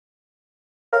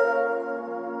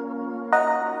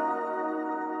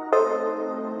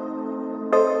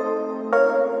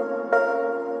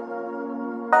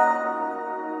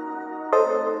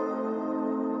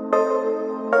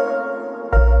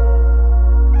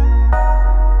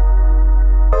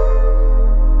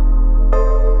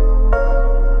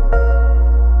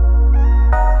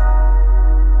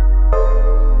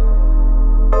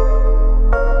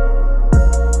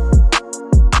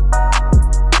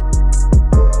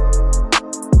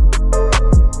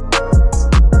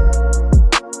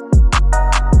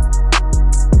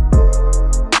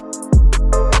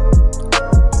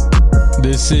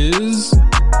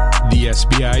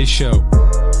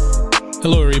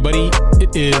Hello, everybody.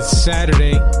 It is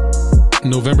Saturday,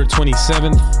 November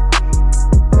 27th.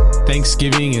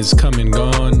 Thanksgiving is come and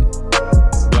gone.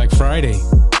 Black Friday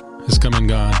has come and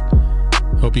gone.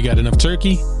 Hope you got enough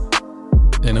turkey,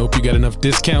 and hope you got enough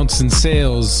discounts and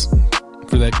sales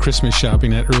for that Christmas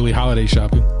shopping, that early holiday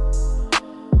shopping.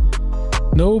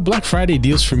 No Black Friday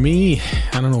deals for me.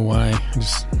 I don't know why.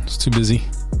 It's too busy.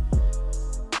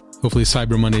 Hopefully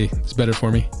Cyber Monday is better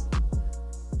for me.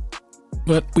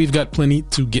 But we've got plenty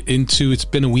to get into. It's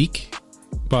been a week.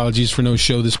 Apologies for no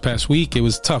show this past week. It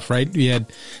was tough, right? We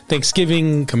had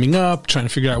Thanksgiving coming up, trying to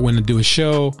figure out when to do a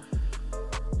show.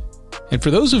 And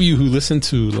for those of you who listened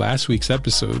to last week's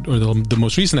episode, or the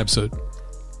most recent episode,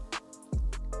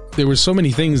 there were so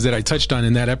many things that I touched on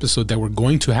in that episode that were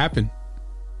going to happen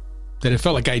that it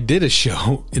felt like I did a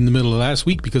show in the middle of last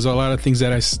week because a lot of things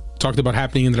that I talked about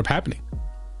happening ended up happening.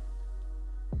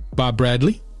 Bob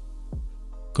Bradley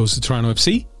goes to Toronto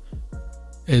FC.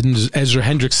 And Ezra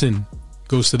Hendrickson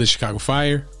goes to the Chicago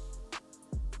Fire.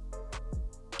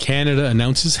 Canada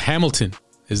announces Hamilton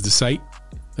as the site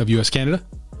of US Canada.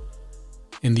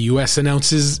 And the US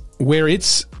announces where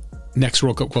its next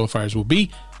World Cup qualifiers will be.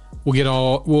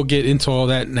 We'll get into all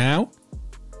that now.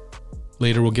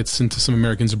 Later we'll get into some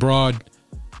Americans abroad.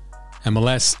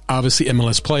 MLS, obviously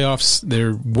MLS playoffs,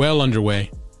 they're well underway.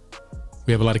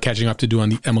 We have a lot of catching up to do on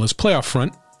the MLS playoff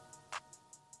front.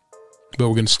 But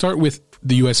we're going to start with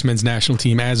the U.S. men's national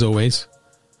team, as always.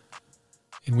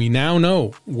 And we now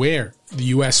know where the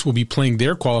U.S. will be playing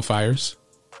their qualifiers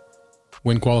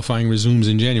when qualifying resumes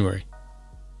in January.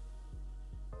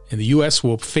 And the U.S.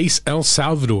 will face El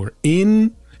Salvador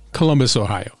in Columbus,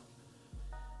 Ohio.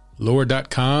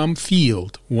 Lower.com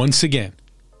field once again.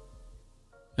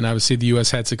 And obviously the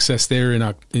U.S. had success there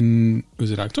in was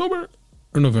it October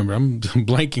or November? I'm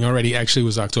blanking already. Actually, it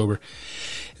was October.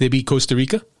 They beat Costa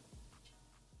Rica.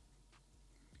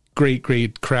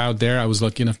 Great crowd there. I was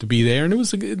lucky enough to be there, and it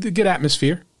was a good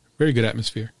atmosphere. Very good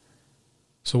atmosphere.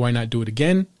 So why not do it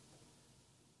again?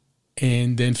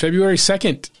 And then February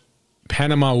 2nd,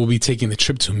 Panama will be taking the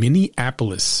trip to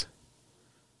Minneapolis.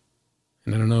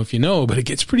 And I don't know if you know, but it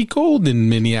gets pretty cold in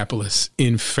Minneapolis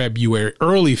in February,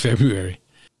 early February.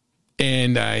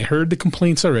 And I heard the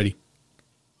complaints already.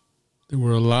 There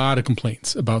were a lot of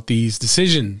complaints about these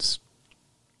decisions.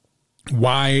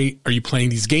 Why are you playing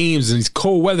these games in these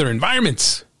cold weather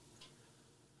environments?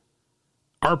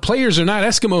 Our players are not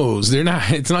Eskimos. They're not.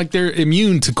 It's not like they're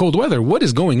immune to cold weather. What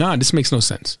is going on? This makes no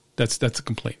sense. That's a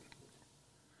complaint.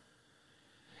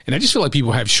 And I just feel like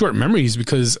people have short memories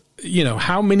because,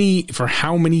 how many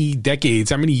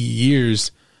decades, how many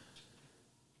years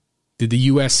did the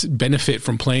U.S. benefit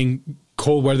from playing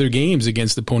cold weather games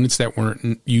against opponents that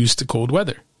weren't used to cold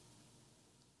weather?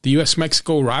 The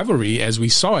U.S.-Mexico rivalry, as we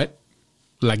saw it,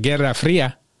 La Guerra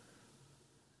Fria,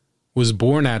 was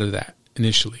born out of that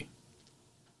initially.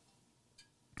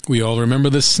 We all remember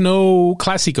the Snow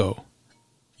Classico,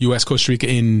 U.S. Costa Rica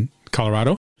in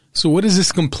Colorado. So what is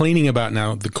this complaining about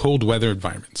now, the cold weather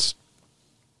environments?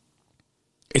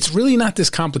 It's really not this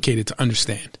complicated to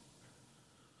understand.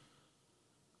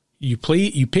 You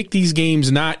pick these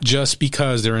games not just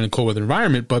because they're in a cold weather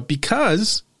environment, but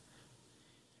because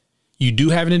you do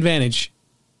have an advantage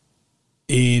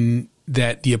in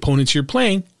that the opponents you're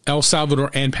playing, El Salvador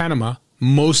and Panama,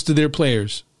 most of their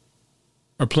players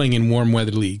are playing in warm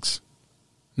weather leagues.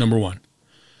 Number one.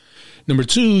 Number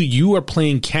two, you are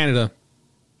playing Canada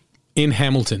in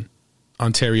Hamilton,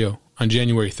 Ontario, on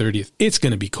January 30th. It's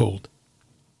going to be cold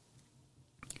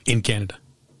in Canada.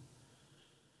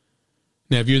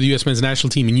 Now, if you're the U.S. men's national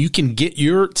team and you can get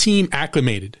your team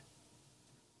acclimated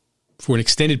for an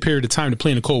extended period of time to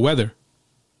play in the cold weather,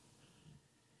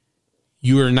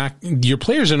 your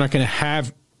players are not going to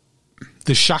have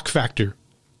the shock factor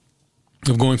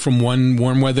of going from one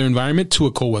warm weather environment to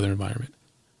a cold weather environment.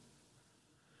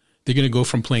 They're going to go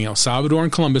from playing El Salvador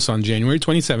and Columbus on January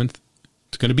 27th.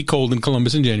 It's going to be cold in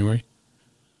Columbus in January.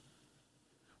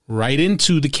 Right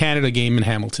into the Canada game in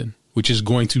Hamilton, which is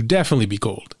going to definitely be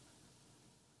cold.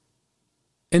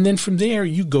 And then from there,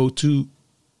 you go to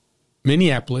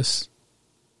Minneapolis.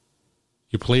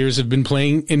 Your players have been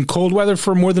playing in cold weather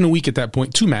for more than a week at that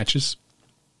point, 2 matches.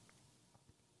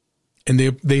 And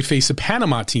they face a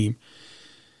Panama team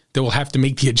that will have to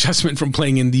make the adjustment from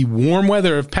playing in the warm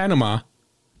weather of Panama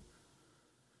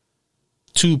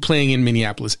to playing in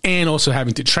Minneapolis and also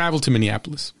having to travel to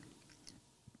Minneapolis.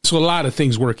 So a lot of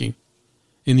things working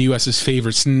in the U.S.'s favor.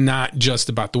 It's not just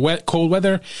about the cold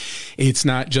weather. It's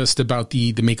not just about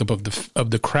the makeup of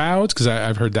the crowds, because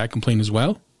I've heard that complaint as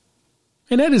well.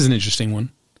 And that is an interesting one.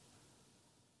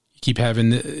 Keep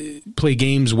having play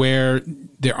games where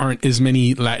there aren't as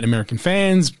many Latin American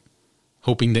fans,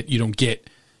 hoping that you don't get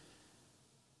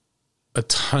a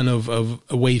ton of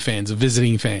away fans, of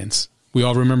visiting fans. We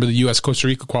all remember the U.S. Costa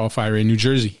Rica qualifier in New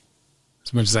Jersey.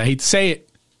 As much as I hate to say it,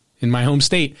 in my home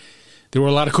state, there were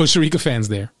a lot of Costa Rica fans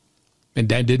there, and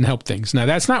that didn't help things. Now,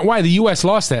 that's not why the U.S.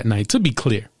 lost that night, to be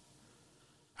clear.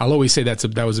 I'll always say that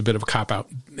was a bit of a cop-out.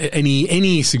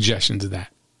 Any suggestions of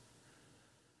that?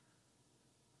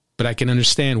 But I can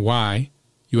understand why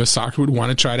U.S. Soccer would want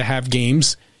to try to have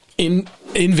games in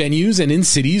venues and in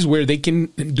cities where they can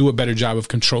do a better job of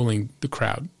controlling the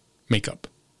crowd makeup.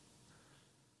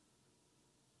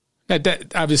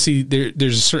 That obviously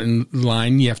there's a certain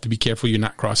line you have to be careful you're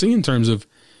not crossing in terms of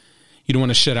you don't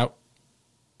want to shut out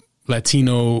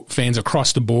Latino fans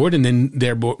across the board and then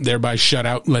thereby shut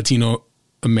out Latino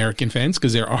American fans,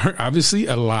 because there are obviously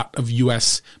a lot of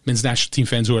U.S. men's national team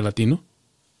fans who are Latino.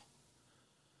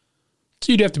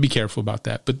 So you'd have to be careful about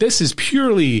that. But this is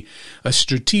purely a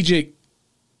strategic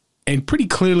and pretty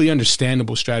clearly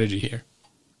understandable strategy here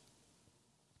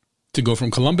to go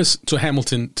from Columbus to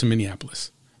Hamilton to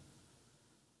Minneapolis.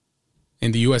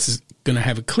 And the U.S. is going to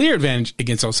have a clear advantage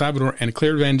against El Salvador and a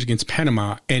clear advantage against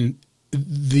Panama. And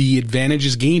the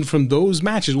advantages gained from those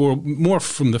matches, or more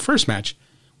from the first match,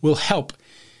 will help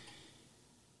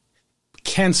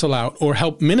cancel out or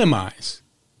help minimize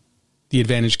the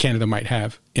advantage Canada might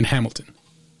have in Hamilton.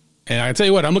 And I tell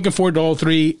you what, I'm looking forward to all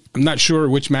three. I'm not sure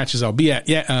which matches I'll be at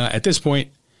yet. At this point,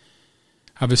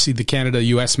 obviously the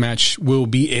Canada-US match will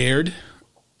be aired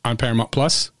on Paramount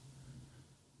Plus.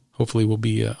 Hopefully we'll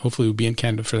be in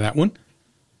Canada for that one.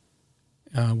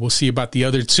 We'll see about the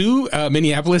other two.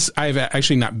 Minneapolis, I've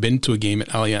actually not been to a game at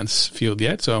Allianz Field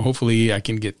yet, so hopefully I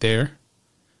can get there.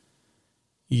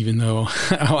 Even though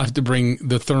I'll have to bring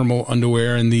the thermal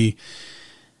underwear and the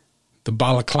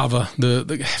balaclava,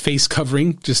 the face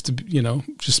covering, just to,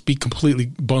 just be completely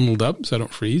bundled up so I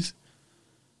don't freeze.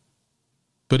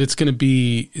 But it's gonna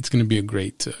be a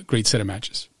great set of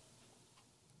matches.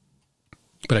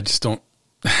 But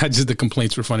the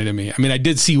complaints were funny to me. I mean, I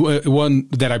did see one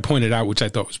that I pointed out, which I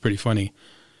thought was pretty funny.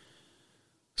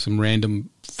 Some random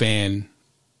fan,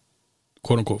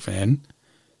 quote unquote fan,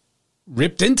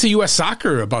 ripped into U.S.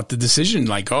 Soccer about the decision.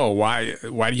 Like, oh, why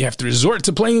do you have to resort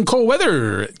to playing in cold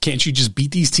weather? Can't you just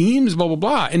beat these teams? Blah, blah,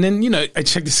 blah. And then, I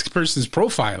checked this person's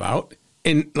profile out,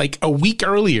 and like a week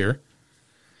earlier,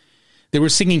 they were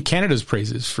singing Canada's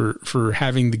praises for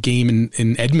having the game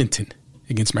in Edmonton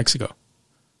against Mexico.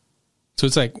 So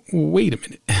it's like, wait a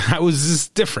minute. How is this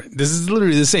different? This is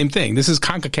literally the same thing. This is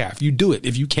CONCACAF. You do it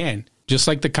if you can. Just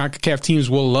like the CONCACAF teams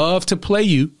will love to play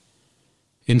you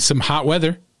in some hot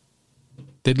weather.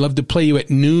 They'd love to play you at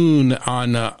noon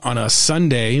on a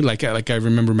Sunday, like I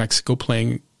remember Mexico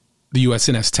playing the U.S.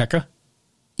 in Azteca.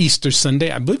 Easter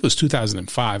Sunday, I believe it was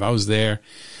 2005. I was there.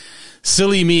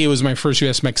 Silly me, it was my first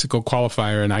U.S.-Mexico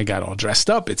qualifier, and I got all dressed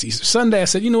up. It's Easter Sunday. I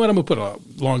said, you know what, I'm going to put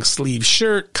a long-sleeve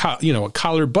shirt, a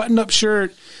collar button-up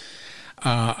shirt,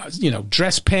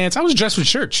 dress pants. I was dressed for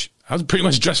church. I was pretty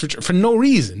much dressed for church for no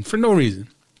reason.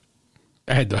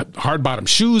 I had the hard-bottom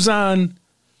shoes on,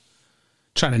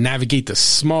 trying to navigate the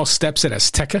small steps at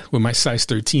Azteca with my size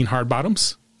 13 hard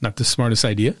bottoms. Not the smartest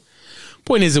idea.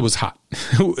 Point is, it was hot.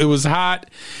 It was hot.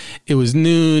 It was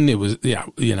noon. It was,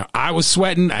 I was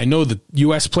sweating. I know the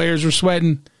U.S. players were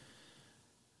sweating.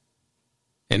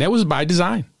 And that was by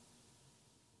design.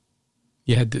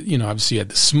 You had obviously you had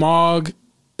the smog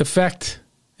effect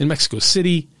in Mexico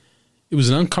City. It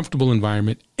was an uncomfortable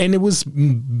environment, and it was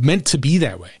meant to be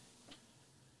that way.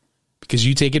 Because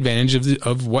you take advantage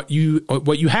of what you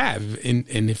have.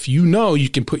 And if you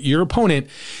can put your opponent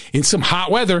in some hot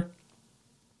weather,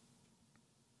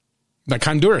 like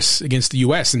Honduras against the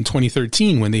U.S. in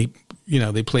 2013 when they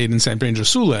played in San Pedro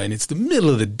Sula, and it's the middle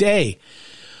of the day,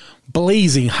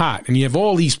 blazing hot, and you have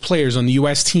all these players on the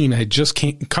U.S. team that had just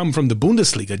come from the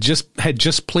Bundesliga, had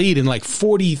just played in like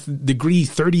 40 degree,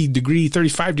 30 degree,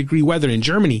 35 degree weather in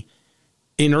Germany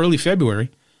in early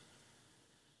February.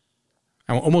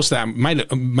 Almost that might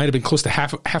have been close to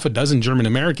half a dozen German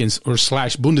Americans or /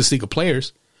 Bundesliga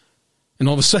players, and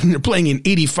all of a sudden they're playing in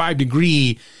 85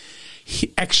 degree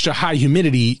extra high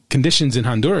humidity conditions in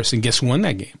Honduras, and guess who won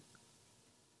that game?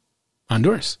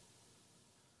 Honduras.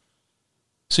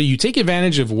 So you take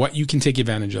advantage of what you can take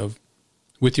advantage of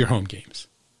with your home games.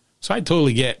 So I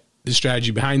totally get the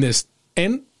strategy behind this.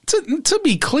 And to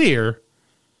be clear,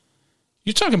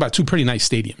 you're talking about two pretty nice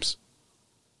stadiums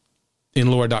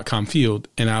in Lower.com Field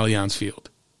and Allianz Field.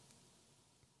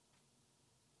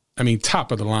 I mean,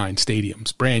 top of the line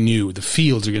stadiums, brand new. The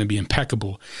fields are going to be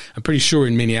impeccable. I'm pretty sure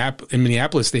in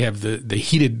Minneapolis they have the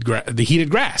heated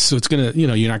grass, so it's gonna,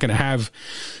 you're not going to have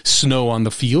snow on the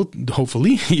field.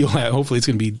 Hopefully, hopefully it's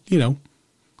going to be,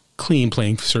 clean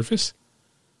playing surface.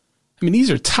 I mean, these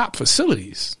are top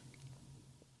facilities,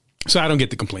 so I don't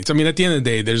get the complaints. I mean, at the end of the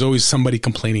day, there's always somebody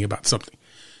complaining about something.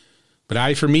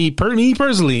 But for me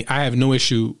personally, I have no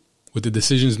issue with the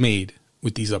decisions made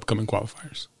with these upcoming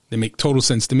qualifiers. They make total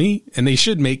sense to me, and they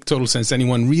should make total sense to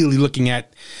anyone really looking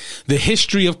at the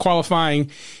history of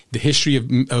qualifying, the history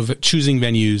of choosing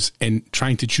venues, and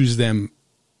trying to choose them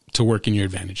to work in your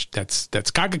advantage. That's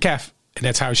CONCACAF, and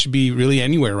that's how it should be really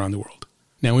anywhere around the world.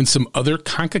 Now, in some other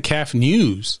CONCACAF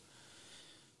news,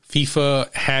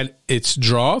 FIFA had its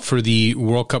draw for the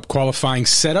World Cup qualifying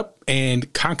setup,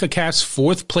 and CONCACAF's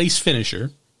fourth place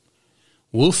finisher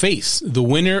will face the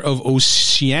winner of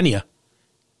Oceania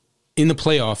in the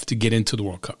playoff to get into the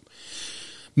World Cup.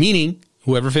 Meaning,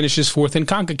 whoever finishes fourth in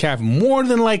CONCACAF more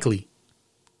than likely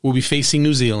will be facing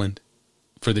New Zealand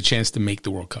for the chance to make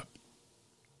the World Cup.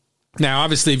 Now,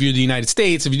 obviously, if you're the United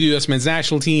States, if you're the U.S. men's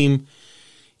national team,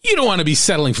 you don't want to be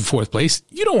settling for fourth place.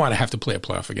 You don't want to have to play a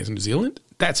playoff against New Zealand.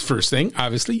 That's first thing.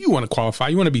 Obviously, you want to qualify.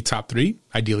 You want to be top 3,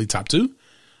 ideally top 2,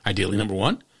 ideally number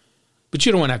 1. But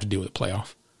you don't want to have to deal with a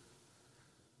playoff.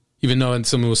 Even though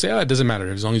someone will say, it doesn't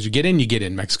matter. As long as you get in, you get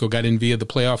in. Mexico got in via the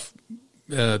playoff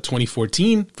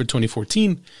 2014. For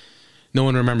 2014, no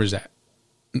one remembers that.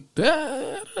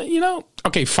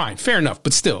 Okay, fine. Fair enough.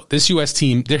 But still, this U.S.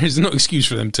 team, there is no excuse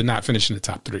for them to not finish in the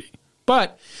top 3.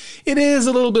 But it is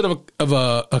a little bit of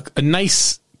a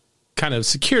nice kind of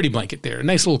security blanket there. A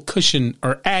nice little cushion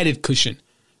or added cushion,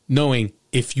 knowing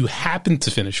if you happen to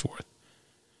finish fourth,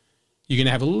 you're going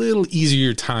to have a little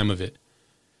easier time of it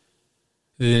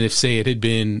than if, say, it had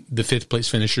been the 5th place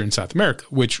finisher in South America,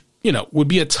 which, would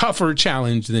be a tougher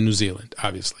challenge than New Zealand,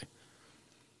 obviously.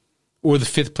 Or the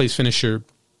 5th place finisher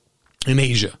in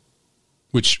Asia,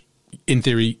 which, in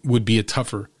theory, would be a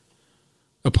tougher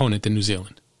opponent than New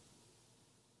Zealand.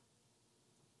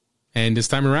 And this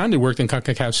time around, it worked in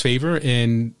CONCACAF's favor.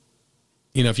 And,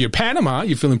 if you're Panama,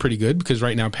 you're feeling pretty good because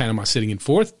right now Panama's sitting in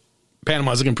 4th.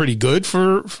 Panama's looking pretty good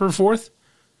for 4th,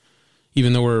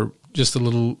 even though we're just a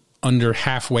little under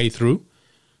halfway through.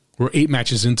 We're 8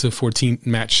 matches into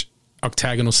 14-match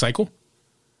octagonal cycle.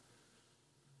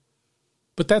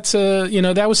 But that's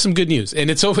that was some good news.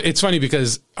 And it's funny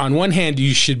because on one hand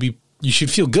you should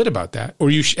feel good about that,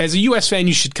 or as a US fan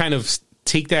you should kind of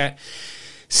take that,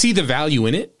 see the value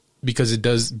in it, because it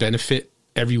does benefit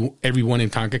everyone in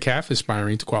CONCACAF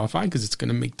aspiring to qualify, because it's going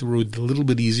to make the road a little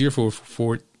bit easier for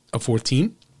a 4th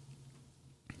team.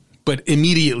 But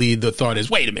immediately the thought is,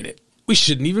 wait a minute. We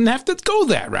shouldn't even have to go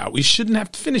that route. We shouldn't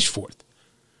have to finish 4th.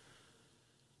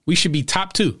 We should be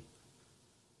top 2,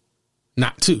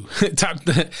 not 2.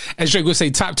 As Drake would say,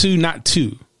 top 2, not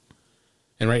 2.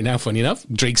 And right now, funny enough,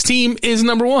 Drake's team is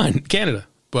number 1, Canada.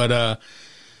 But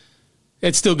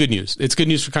it's still good news. It's good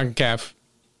news for CONCACAF.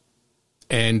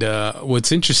 And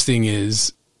what's interesting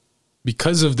is,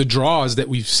 because of the draws that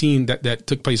we've seen that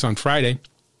took place on Friday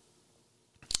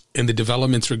and the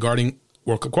developments regarding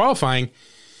World Cup qualifying,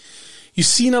 you've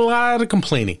seen a lot of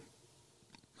complaining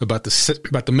about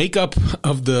the makeup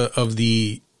of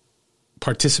the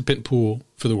participant pool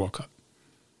for the World Cup.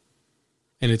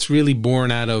 And it's really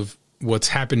born out of what's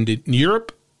happened in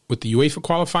Europe with the UEFA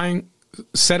qualifying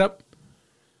setup.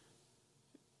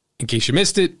 In case you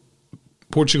missed it,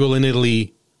 Portugal and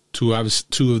Italy, two of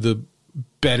the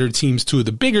better teams, 2 of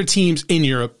the bigger teams in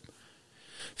Europe,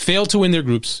 failed to win their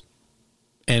groups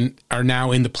and are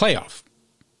now in the playoff.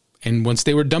 And once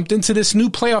they were dumped into this new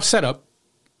playoff setup,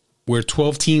 where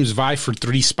 12 teams vie for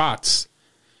 3 spots,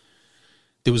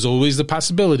 there was always the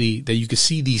possibility that you could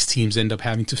see these teams end up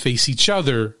having to face each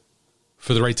other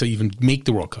for the right to even make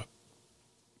the World Cup.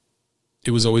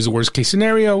 It was always a worst-case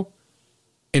scenario,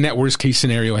 and that worst-case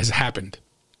scenario has happened.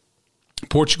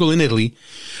 Portugal and Italy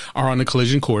are on a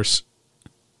collision course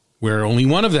where only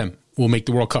one of them will make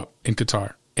the World Cup in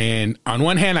Qatar. And on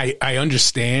one hand, I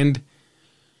understand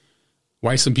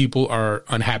why some people are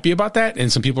unhappy about that.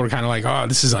 And some people are kind of like, oh,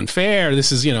 this is unfair.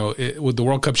 This is, the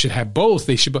World Cup should have both.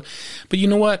 They should. But you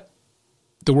know what?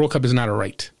 The World Cup is not a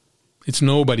right. It's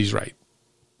nobody's right.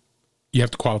 You have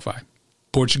to qualify.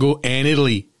 Portugal and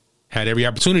Italy had every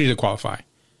opportunity to qualify.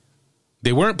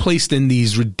 They weren't placed in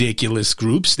these ridiculous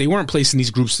groups. They weren't placed in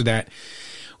these groups that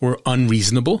were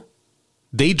unreasonable.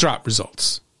 They dropped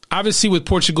results. Obviously, with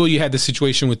Portugal, you had the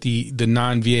situation with the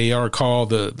non-VAR call,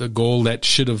 the goal that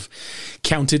should have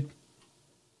counted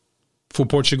for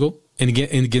Portugal. And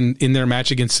again, in their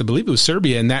match against, I believe it was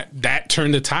Serbia, and that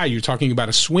turned the tide. You're talking about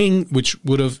a swing which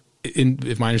would have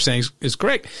if my understanding is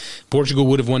correct, Portugal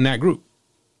would have won that group.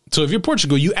 So if you're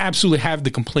Portugal, you absolutely have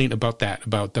the complaint about that,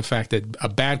 about the fact that a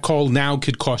bad call now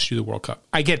could cost you the World Cup.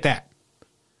 I get that.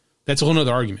 That's a whole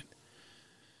nother argument.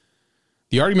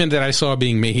 The argument that I saw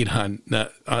being made on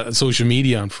social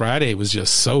media on Friday was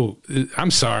just so, I'm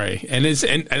sorry. And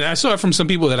I saw it from some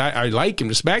people that I like and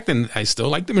respect, and I still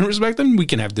like them and respect them. We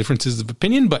can have differences of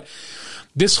opinion, but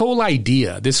this whole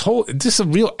idea, this a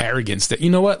real arrogance that, you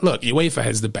know what, look, UEFA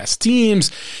has the best teams.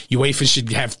 UEFA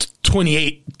should have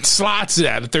 28 slots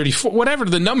out of 34, whatever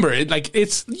the number.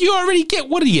 You already get,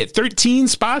 what do you get? 13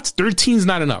 spots? 13 is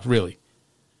not enough, really.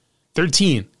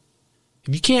 13.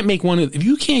 If you can't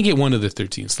get one of the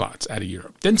 13 slots out of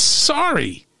Europe, then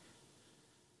sorry.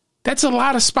 That's a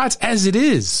lot of spots as it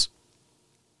is.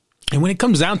 And when it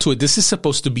comes down to it, this is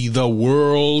supposed to be the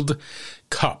World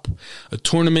Cup, a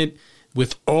tournament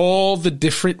with all the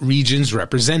different regions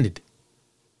represented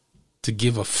to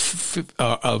give a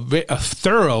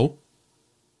thorough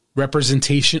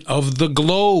representation of the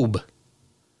globe.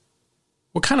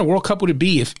 What kind of World Cup would it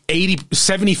be if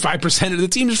 75% of the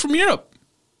teams are from Europe?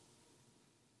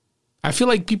 I feel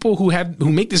like people who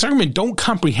make this argument don't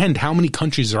comprehend how many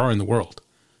countries there are in the world.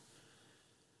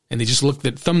 And they just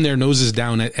thumb their noses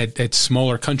down at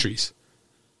smaller countries.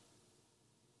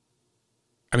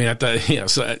 I mean, I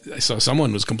saw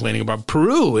someone was complaining about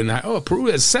Peru, and Peru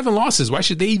has 7 losses. Why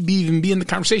should they even be in the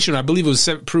conversation? I believe it was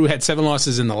Peru had 7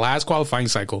 losses in the last qualifying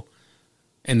cycle,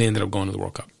 and they ended up going to the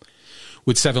World Cup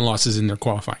with 7 losses in their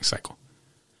qualifying cycle.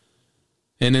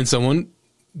 And then someone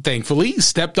thankfully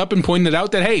stepped up and pointed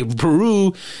out that, hey,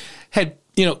 Peru had,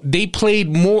 they played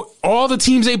more. All the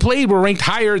teams they played were ranked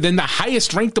higher than the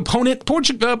highest ranked opponent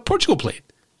Portugal played.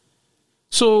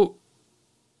 So,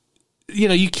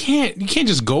 you can't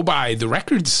just go by the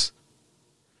records.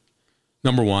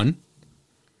 Number one.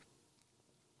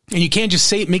 And you can't just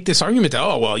make this argument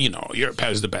that, Europe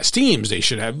has the best teams. They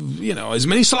should have, as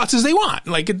many slots as they want.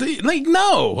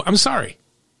 No, I'm sorry.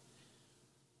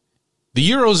 The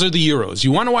Euros are the Euros.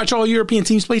 You want to watch all European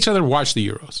teams play each other? Watch the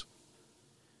Euros.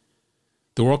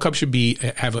 The World Cup should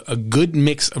have a good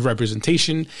mix of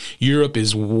representation. Europe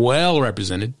is well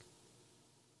represented.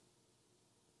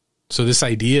 So this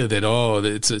idea that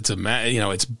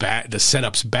it's bad, the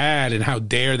setup's bad, and how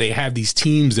dare they have these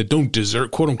teams that don't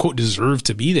deserve, quote unquote, deserve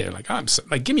to be there?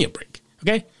 Give me a break,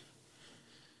 okay?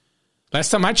 Last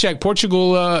time I checked,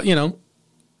 Portugal,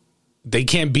 they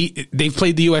can't beat. They've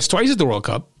played the U.S. twice at the World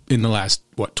Cup in the last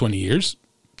 20 years.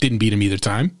 Didn't beat them either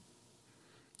time.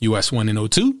 U.S. won in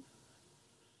 2002.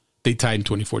 They tied in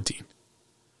 2014.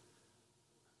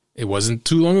 It wasn't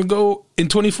too long ago in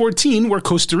 2014 where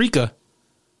Costa Rica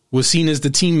was seen as the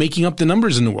team making up the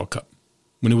numbers in the World Cup.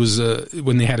 When it was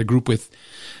when they had a group with,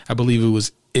 I believe it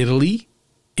was Italy,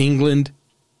 England,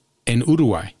 and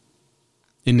Uruguay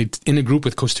in a group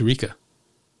with Costa Rica.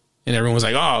 And everyone was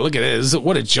like, oh, look at this.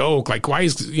 What a joke. Why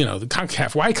is, the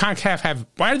CONCACAF,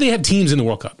 why do they have teams in the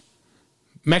World Cup?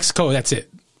 Mexico, that's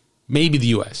it. Maybe the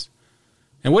U.S.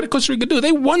 And what did Costa Rica do?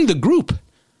 They won the group.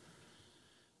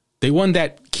 They won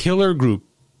that killer group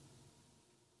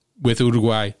with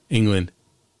Uruguay, England,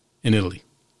 and Italy.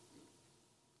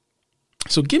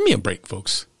 So give me a break,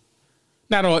 folks.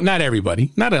 Not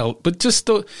everybody, but just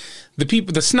the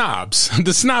people, the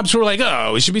snobs who are like,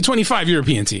 oh, it should be 25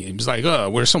 European teams.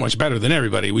 We're so much better than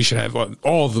everybody. We should have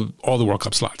all the World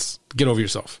Cup slots. Get over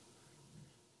yourself.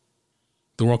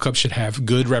 The World Cup should have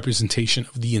good representation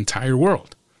of the entire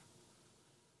world.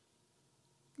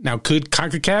 Now, could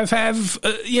CONCACAF have,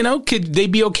 could they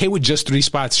be okay with just 3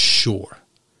 spots? Sure.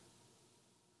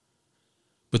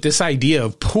 But this idea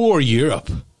of poor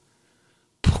Europe,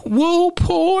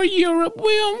 poor Europe,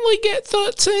 we only get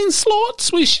 13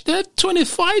 slots. We should have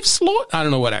 25 slots. I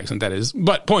don't know what accent that is,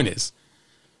 but point is,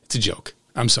 it's a joke.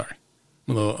 I'm sorry.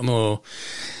 I'm a little,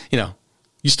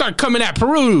 you start coming at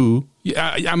Peru.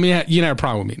 I mean, you have a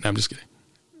problem with me. No, I'm just kidding.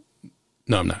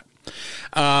 No, I'm not.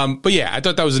 But yeah, I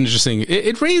thought that was interesting.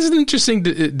 It raised an interesting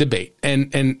debate,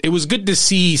 and it was good to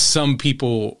see some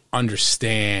people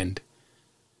understand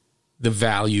the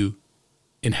value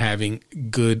in having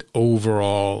good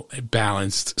overall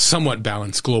somewhat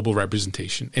balanced global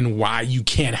representation, and why you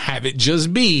can't have it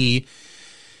just be,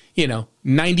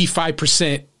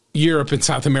 95% Europe and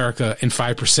South America and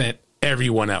 5%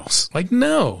 everyone else.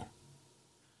 No.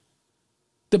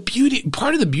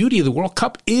 Part of the beauty of the World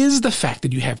Cup is the fact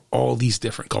that you have all these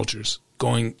different cultures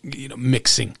going,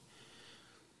 mixing,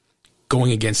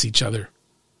 going against each other.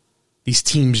 These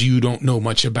teams you don't know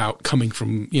much about coming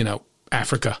from,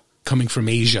 Africa, coming from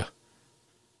Asia.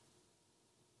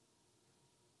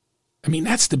 I mean,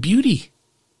 that's the beauty.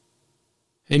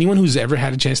 Anyone who's ever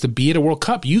had a chance to be at a World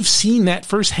Cup, you've seen that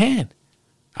firsthand.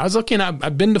 I was looking,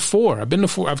 I've been to four.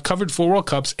 I've covered 4 World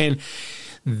Cups, and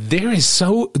there is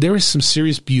some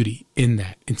serious beauty in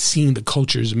that, in seeing the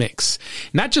cultures mix,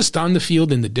 not just on the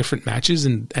field in the different matches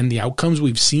and the outcomes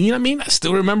we've seen. I mean, I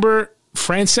still remember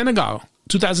France-Senegal,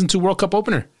 2002 World Cup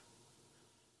opener.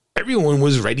 Everyone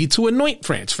was ready to anoint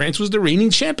France. France was the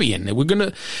reigning champion. They were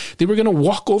gonna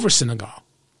walk over Senegal.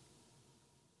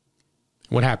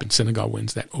 What happened? Senegal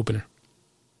wins that opener.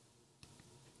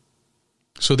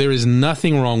 So there is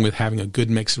nothing wrong with having a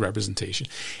good mix of representation.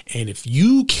 And if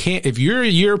you're a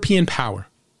European power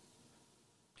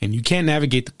and you can't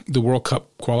navigate the World Cup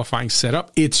qualifying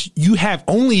setup, you have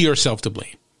only yourself to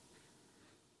blame.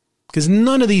 Because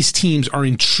none of these teams are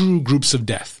in true groups of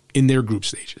death in their group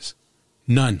stages.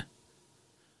 None.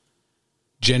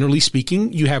 Generally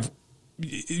speaking,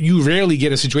 you rarely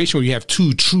get a situation where you have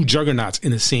 2 true juggernauts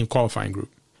in the same qualifying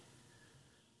group.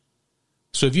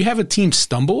 So if you have a team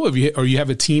stumble, or you have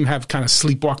a team have kind of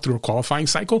sleepwalk through a qualifying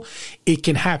cycle, it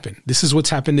can happen. This is what's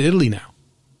happened to Italy now.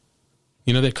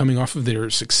 You know, they're coming off of their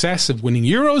success of winning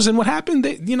Euros, and what happened?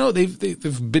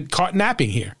 They've been caught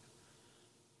napping here,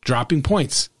 dropping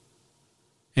points,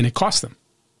 and it cost them.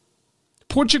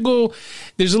 Portugal,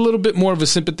 there's a little bit more of a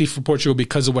sympathy for Portugal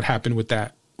because of what happened with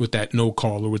that no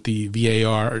call, or with the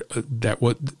VAR,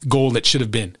 what goal that should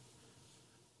have been.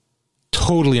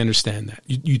 Totally understand that.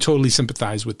 You totally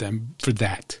sympathize with them for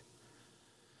that.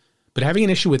 But having an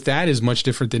issue with that is much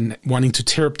different than wanting to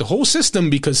tear up the whole system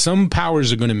because some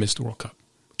powers are going to miss the World Cup.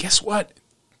 Guess what?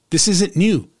 This isn't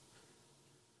new.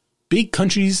 Big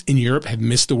countries in Europe have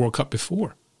missed the World Cup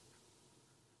before.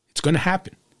 It's going to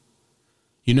happen.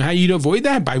 You know how you'd avoid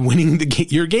that? By winning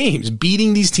your games,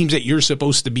 beating these teams that you're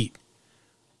supposed to beat.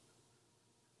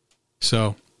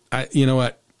 So, you know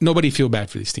what? Nobody feel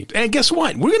bad for these teams. And guess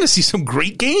what? We're going to see some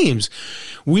great games.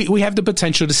 We have the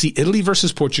potential to see Italy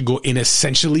versus Portugal in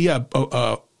essentially a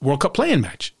World Cup play-in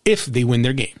match if they win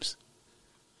their games.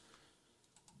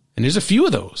 And there's a few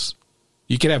of those.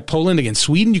 You could have Poland against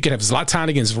Sweden. You could have Zlatan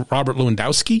against Robert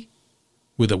Lewandowski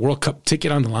with a World Cup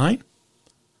ticket on the line.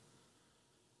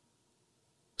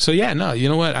 So, yeah, no, you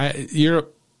know what?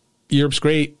 Europe's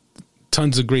great.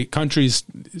 Tons of great countries.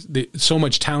 So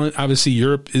much talent. Obviously,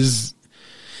 Europe is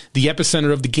the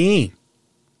epicenter of the game,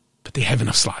 but they have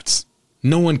enough slots.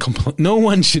 No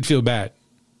one should feel bad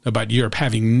about Europe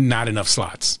having not enough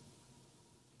slots.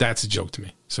 That's a joke to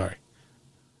me. Sorry.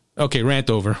 Okay, rant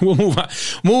over. We'll move on.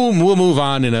 We'll move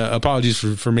on, and apologies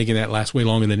for making that last way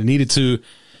longer than it needed to.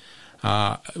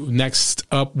 Next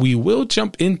up, we will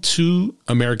jump into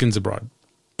Americans abroad.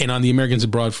 And on the Americans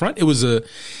abroad front, it was a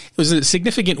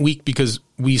significant week because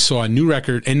we saw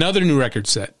another new record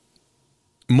set.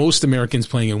 Most Americans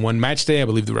playing in one match day. I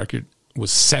believe the record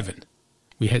was 7.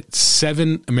 We had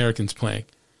 7 Americans playing,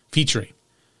 featuring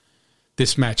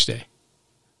this match day.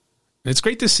 And it's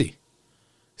great to see,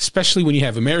 especially when you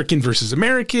have American versus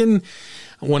American,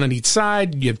 one on each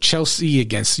side. You have Chelsea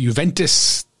against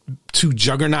Juventus, 2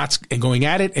 juggernauts and going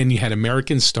at it, and you had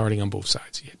Americans starting on both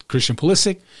sides. You had Christian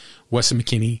Pulisic, Weston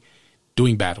McKennie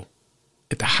doing battle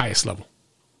at the highest level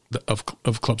of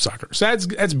club soccer. So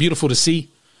that's beautiful to see.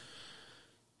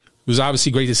 It was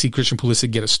obviously great to see Christian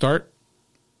Pulisic get a start.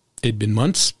 It'd been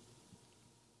months.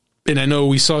 And I know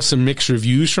we saw some mixed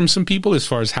reviews from some people as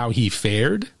far as how he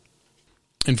fared.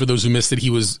 And for those who missed it, he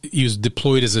was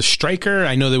deployed as a striker.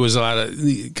 I know there was a lot of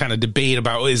kind of debate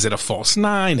about, is it a false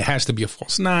 9? It has to be a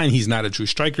false 9. He's not a true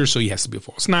striker, so he has to be a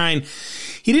false 9.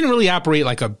 He didn't really operate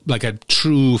like a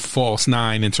true false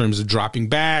 9 in terms of dropping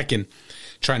back and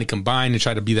trying to combine and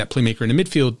try to be that playmaker in the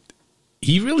midfield.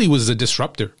 He really was a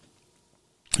disruptor.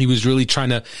 He was really trying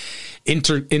to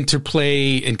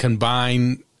interplay and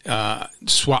combine,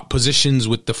 swap positions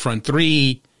with the front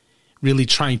 3, really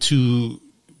trying to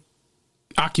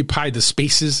occupy the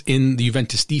spaces in the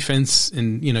Juventus defense,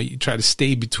 and you try to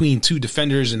stay between 2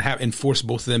 defenders and force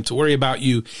both of them to worry about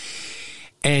you.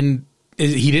 And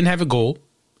he didn't have a goal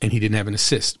and he didn't have an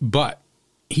assist, but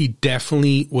he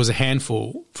definitely was a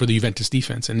handful for the Juventus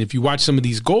defense. And if you watch some of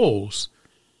these goals,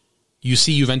 you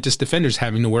see Juventus defenders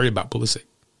having to worry about Pulisic.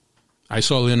 I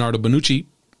saw Leonardo Bonucci,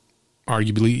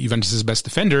 arguably Juventus' best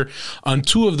defender, on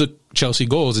 2 of the Chelsea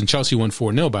goals, and Chelsea won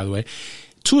 4-0, by the way.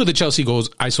 2 of the Chelsea goals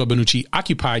I saw Bonucci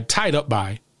occupied, tied up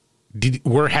by,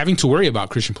 were having to worry about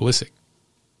Christian Pulisic.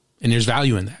 And there's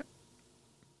value in that.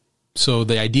 So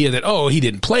the idea that, he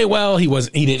didn't play well, it was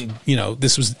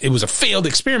a failed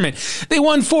experiment. They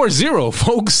won 4-0,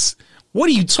 folks. What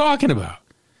are you talking about?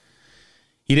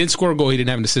 He didn't score a goal, he didn't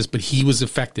have an assist, but he was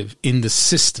effective in the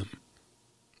system.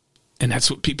 And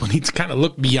that's what people need to kind of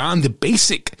look beyond the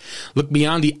basic, look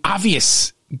beyond the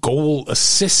obvious goal,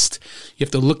 assist. You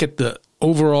have to look at the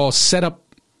overall setup.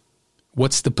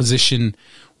 What's the position?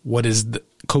 What is the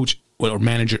coach or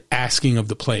manager asking of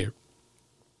the player?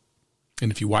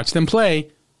 And if you watch them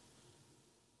play,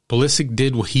 Pulisic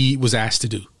did what he was asked to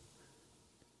do,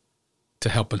 to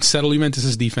help unsettle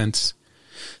Juventus' defense,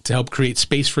 to help create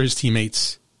space for his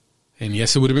teammates. And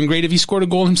yes, it would have been great if he scored a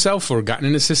goal himself or gotten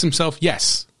an assist himself.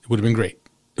 Yes, it would have been great.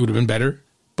 It would have been better,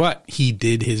 but he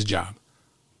did his job.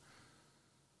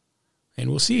 And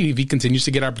we'll see if he continues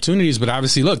to get opportunities. But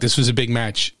obviously, look, this was a big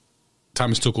match.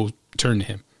 Thomas Tuchel turned to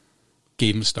him,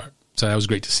 gave him a start. So that was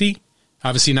great to see.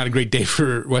 Obviously, not a great day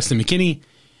for Weston McKennie.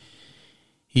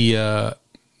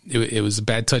 It was a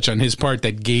bad touch on his part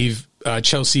that gave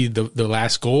Chelsea the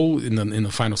last goal in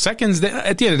the final seconds.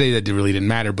 At the end of the day, that really didn't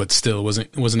matter, but still,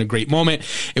 it wasn't a great moment.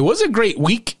 It was a great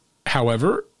week,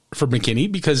 however, for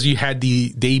McKennie, because you had the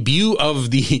debut of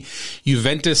the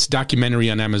Juventus documentary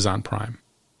on Amazon Prime.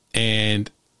 And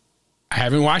I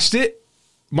haven't watched it.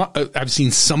 I've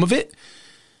seen some of it.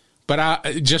 But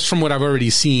just from what I've already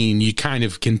seen, you kind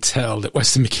of can tell that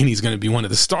Weston McKennie is going to be one of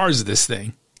the stars of this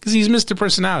thing, because he's Mr.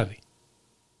 Personality.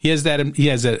 He has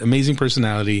that amazing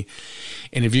personality.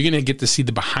 And if you're going to get to see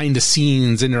the behind the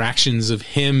scenes interactions of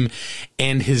him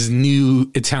and his new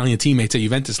Italian teammates at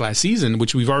Juventus last season,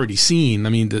 which we've already seen, I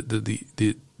mean,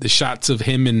 the shots of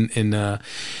him and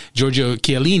Giorgio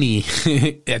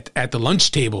Chiellini at the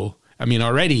lunch table, I mean,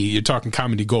 already you're talking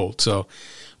comedy gold. So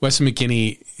Weston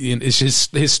McKennie,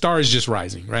 his star is just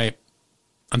rising, right?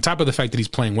 On top of the fact that he's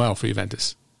playing well for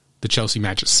Juventus, the Chelsea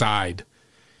match aside,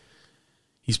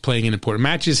 he's playing in important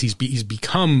matches. He's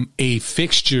become a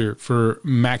fixture for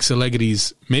Max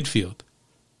Allegri's midfield,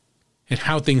 and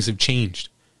how things have changed.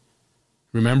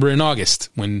 Remember in August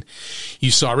when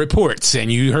you saw reports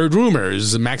and you heard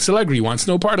rumors, Max Allegri wants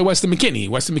no part of Weston McKennie.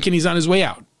 Weston McKennie's on his way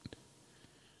out.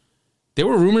 There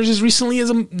were rumors as recently as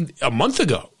a month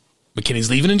ago. McKennie's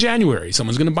leaving in January.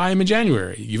 Someone's going to buy him in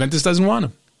January. Juventus doesn't want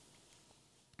him.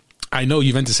 I know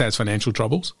Juventus has financial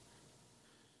troubles.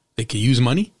 They could use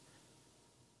money.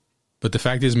 But the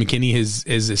fact is, McKennie has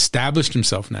established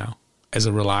himself now as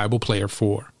a reliable player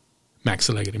for Max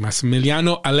Allegri.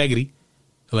 Massimiliano Allegri.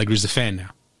 Allegri's the fan now.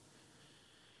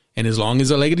 And as long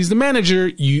as Allegri's the manager,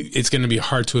 it's going to be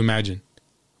hard to imagine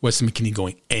Weston McKennie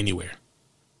going anywhere.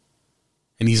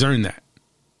 And he's earned that.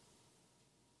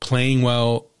 Playing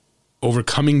well,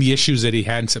 overcoming the issues that he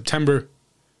had in September,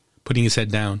 putting his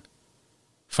head down,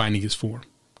 finding his form.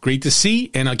 Great to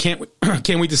see, and I can't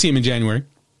wait to see him in January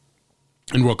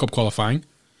in World Cup qualifying.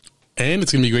 And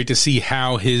it's going to be great to see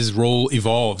how his role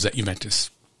evolves at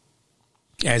Juventus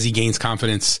as he gains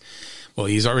confidence. Well,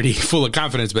 he's already full of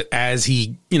confidence, but as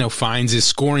he, finds his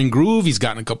scoring groove, he's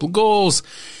gotten a couple of goals.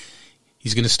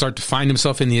 He's going to start to find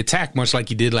himself in the attack, much like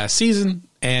he did last season.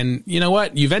 And you know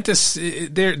what? Juventus,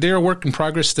 they're a work in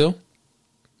progress still,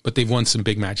 but they've won some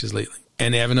big matches lately.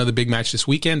 And they have another big match this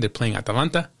weekend. They're playing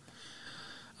Atalanta.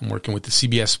 I'm working with the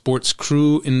CBS Sports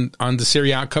crew on the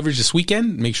Serie A coverage this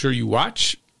weekend. Make sure you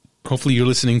watch. Hopefully you're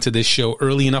listening to this show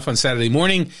early enough on Saturday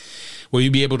morning where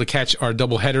you'll be able to catch our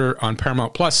doubleheader on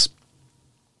Paramount Plus.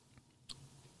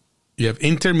 You have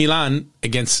Inter Milan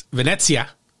against Venezia.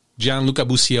 Gianluca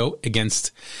Busio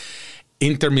against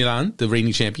Inter Milan, the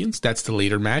reigning champions. That's the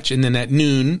later match. And then at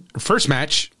noon, first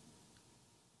match,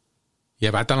 you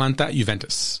have Atalanta,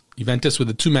 Juventus. Juventus with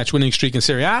a 2-match winning streak in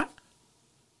Serie A,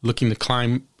 looking to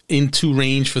climb into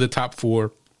range for the top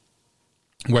 4.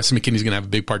 Weston McKennie's going to have a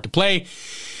big part to play,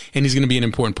 and he's going to be an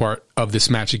important part of this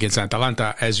match against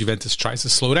Atalanta as Juventus tries to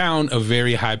slow down a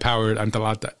very high-powered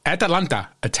Atalanta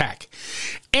attack.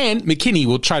 And McKennie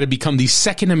will try to become the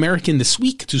second American this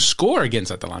week to score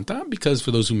against Atalanta, because for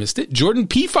those who missed it, Jordan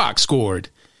Pefok scored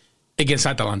against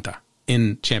Atalanta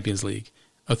in Champions League.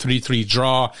 A 3-3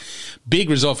 draw.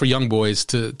 Big result for young boys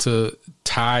to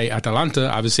tie Atalanta.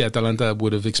 Obviously, Atalanta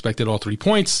would have expected all 3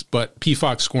 points, but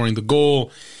Pefok scoring the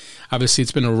goal. Obviously,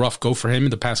 it's been a rough go for him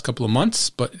in the past couple of months,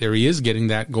 but there he is getting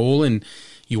that goal, and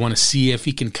you want to see if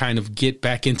he can kind of get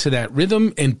back into that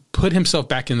rhythm and put himself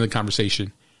back into the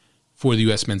conversation for the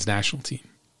U.S. men's national team.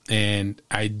 And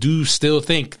I do still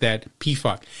think that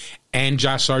Pefok and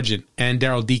Josh Sargent and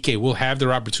Daryl Dike will have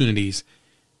their opportunities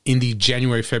in the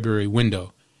January-February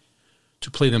window to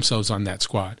play themselves on that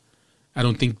squad. I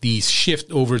don't think the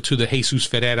shift over to the Jesus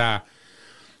Ferreira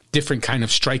different kind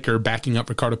of striker backing up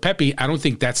Ricardo Pepi, I don't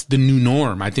think that's the new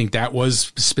norm. I think that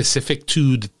was specific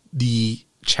to the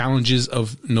challenges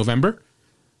of November,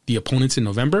 the opponents in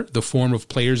November, the form of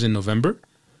players in November.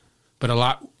 But a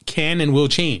lot can and will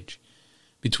change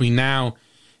between now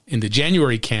and the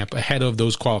January camp ahead of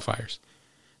those qualifiers.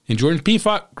 And Jordan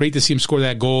Pifott, great to see him score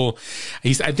that goal.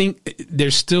 I think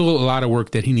there's still a lot of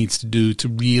work that he needs to do to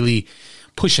really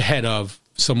push ahead of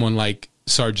someone like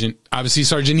Sargent. Obviously,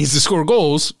 Sargent needs to score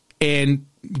goals and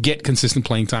get consistent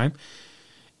playing time.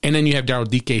 And then you have Daryl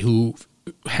Dike, who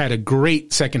had a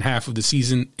great second half of the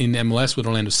season in MLS with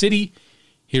Orlando City.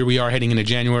 Here we are heading into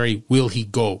January. Will he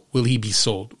go? Will he be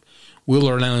sold? Will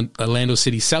Orlando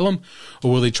City sell him,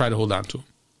 or will they try to hold on to him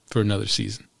for another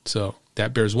season? So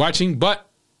that bears watching. But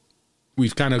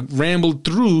we've kind of rambled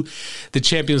through the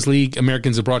Champions League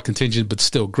Americans Abroad contingent, but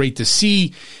still great to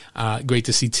see. Great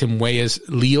to see Tim Weah's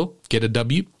Lille get a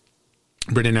W.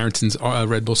 Brendan Aronson's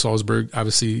Red Bull Salzburg,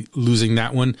 obviously losing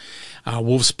that one.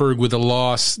 Wolfsburg with a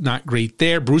loss, not great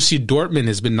there. Borussia Dortmund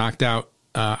has been knocked out.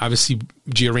 Obviously,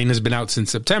 Gio has been out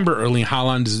since September. Erling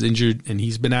Haaland is injured, and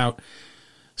he's been out.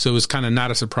 So it was kind of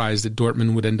not a surprise that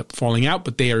Dortmund would end up falling out,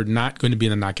 but they are not going to be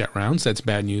in the knockout rounds. That's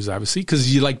bad news, obviously,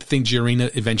 because you like to think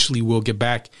Gio eventually will get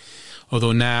back.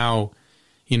 Although now,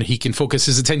 he can focus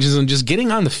his attentions on just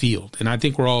getting on the field. And I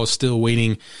think we're all still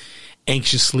waiting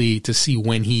anxiously to see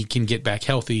when he can get back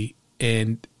healthy.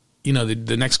 And,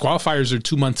 the next qualifiers are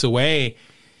 2 months away.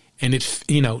 And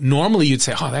normally you'd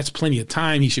say, oh, that's plenty of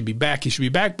time. He should be back.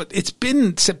 But it's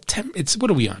been September.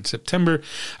 What are we on? September,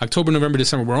 October, November,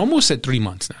 December. We're almost at 3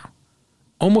 months now.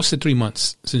 Almost at 3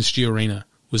 months since Gio Reyna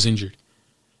was injured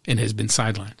and has been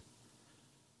sidelined.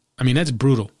 I mean, that's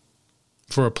brutal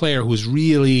for a player who's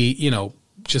really,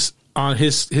 just on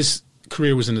his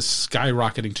career was in a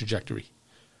skyrocketing trajectory.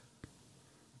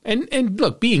 And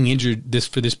look, being injured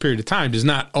for this period of time does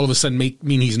not all of a sudden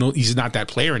mean he's not that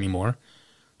player anymore.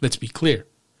 Let's be clear.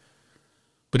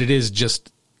 But it is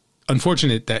just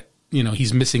unfortunate that,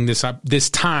 he's missing this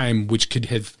time, which could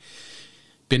have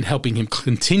been helping him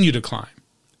continue to climb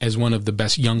as one of the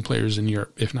best young players in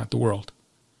Europe, if not the world.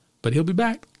 But he'll be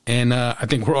back. And I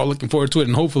think we're all looking forward to it.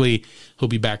 And hopefully he'll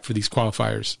be back for these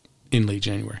qualifiers in late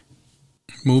January.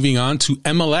 Moving on to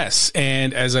MLS.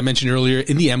 And as I mentioned earlier,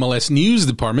 in the MLS news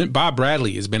department, Bob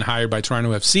Bradley has been hired by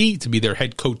Toronto FC to be their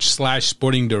head coach /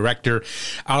 sporting director.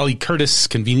 Ali Curtis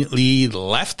conveniently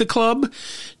left the club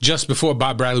just before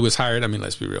Bob Bradley was hired. I mean,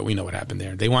 let's be real. We know what happened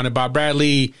there. They wanted Bob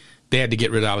Bradley. They had to get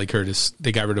rid of Ali Curtis.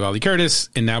 They got rid of Ali Curtis,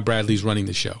 and now Bradley's running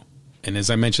the show. And as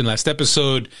I mentioned last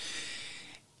episode,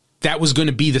 that was going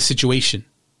to be the situation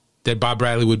that Bob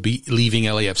Bradley would be leaving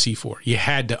LAFC for. You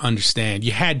had to understand.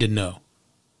 You had to know.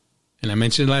 And I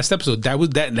mentioned in the last episode, that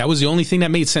was the only thing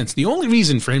that made sense. The only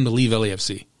reason for him to leave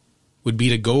LAFC would be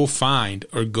to go find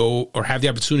or have the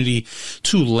opportunity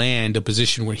to land a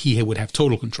position where he would have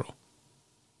total control.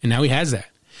 And now he has that.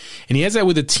 And he has that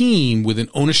with a team, with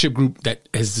an ownership group that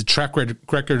has the track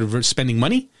record of spending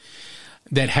money,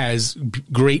 that has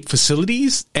great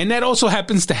facilities, and that also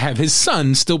happens to have his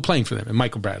son still playing for them, and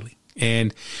Michael Bradley.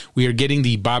 And we are getting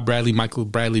the Bob Bradley, Michael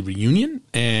Bradley reunion.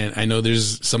 And I know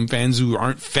there's some fans who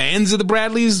aren't fans of the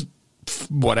Bradleys,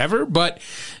 whatever. But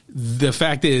the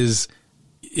fact is,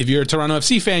 if you're a Toronto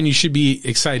FC fan, you should be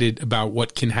excited about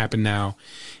what can happen now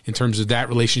in terms of that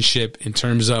relationship, in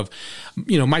terms of,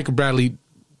 Michael Bradley,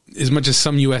 as much as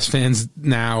some U.S. fans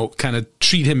now kind of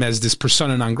treat him as this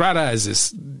persona non grata, as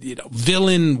this,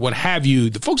 villain, what have you.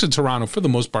 The folks in Toronto, for the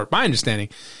most part, my understanding,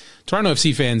 Toronto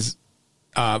FC fans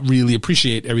really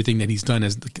appreciate everything that he's done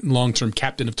as the long-term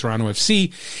captain of Toronto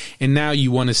FC. And now you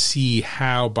want to see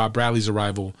how Bob Bradley's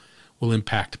arrival will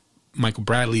impact Michael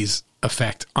Bradley's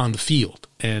effect on the field.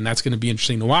 And that's going to be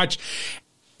interesting to watch.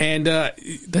 And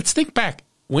let's think back.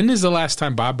 When is the last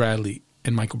time Bob Bradley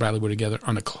and Michael Bradley were together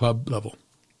on a club level?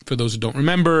 For those who don't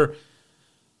remember,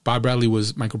 Bob Bradley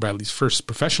was Michael Bradley's first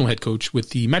professional head coach with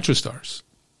the Metro Stars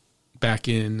back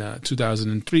in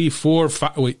 2004,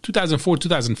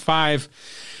 2005.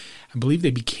 I believe they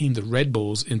became the Red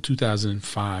Bulls in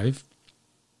 2005.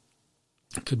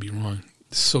 I could be wrong.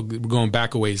 So we're going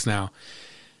back a ways now.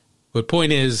 But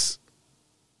point is,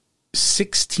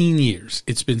 16 years.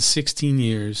 It's been 16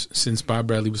 years since Bob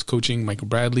Bradley was coaching Michael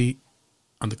Bradley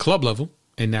on the club level.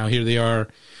 And now here they are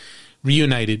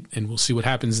reunited, and we'll see what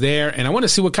happens there. And I want to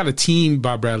see what kind of team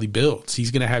Bob Bradley builds.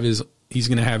 He's going to have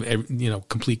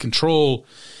complete control.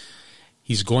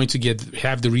 He's going to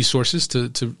have the resources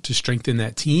to strengthen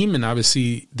that team. And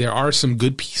obviously there are some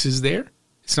good pieces there.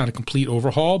 It's not a complete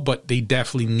overhaul, but they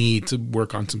definitely need to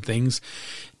work on some things,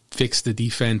 fix the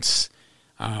defense.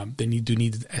 Then you do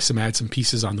need to add some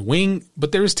pieces on the wing,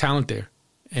 but there is talent there.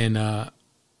 And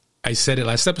I said it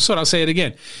last episode, I'll say it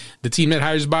again. The team that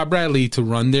hires Bob Bradley to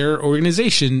run their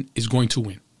organization is going to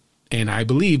win. And I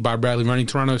believe Bob Bradley running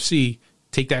Toronto FC,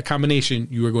 take that combination,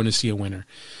 you are going to see a winner.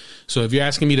 So if you're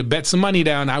asking me to bet some money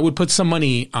down, I would put some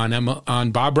money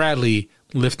on Bob Bradley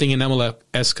lifting an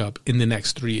MLS Cup in the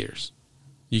next 3 years.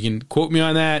 You can quote me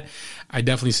on that. I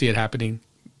definitely see it happening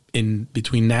in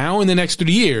between now and the next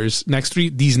 3 years,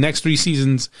 these next three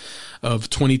seasons of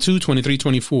 22, 23,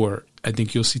 24. I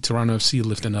think you'll see Toronto FC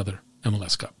lift another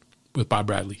MLS Cup with Bob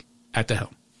Bradley at the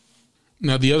helm.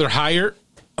 Now, the other hire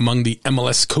among the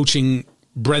MLS coaching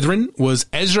brethren was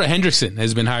Ezra Hendrickson,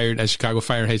 has been hired as Chicago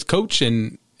Fire head coach,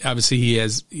 and obviously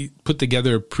he put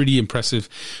together a pretty impressive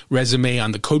resume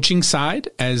on the coaching side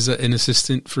as an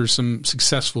assistant for some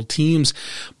successful teams,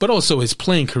 but also his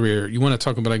playing career. You want to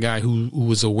talk about a guy who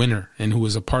was a winner and who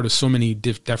was a part of so many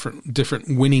different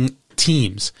winning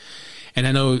teams. And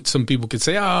I know some people could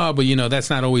say, but that's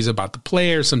not always about the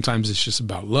player. Sometimes it's just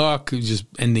about luck, just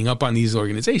ending up on these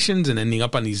organizations and ending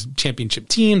up on these championship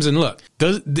teams. And look,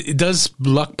 does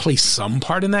luck play some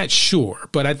part in that? Sure.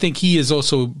 But I think he has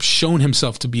also shown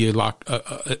himself to be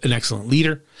an excellent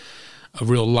leader, a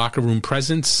real locker room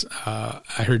presence. I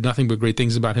heard nothing but great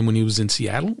things about him when he was in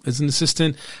Seattle as an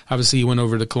assistant. Obviously, he went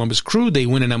over to Columbus Crew. They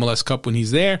win an MLS Cup when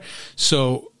he's there.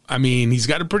 So, I mean, he's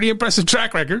got a pretty impressive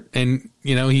track record, and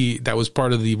that was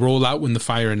part of the rollout when the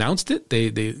Fire announced it.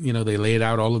 They laid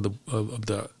out all of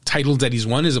the titles that he's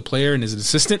won as a player and as an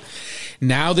assistant.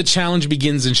 Now the challenge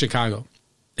begins in Chicago,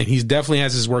 and he definitely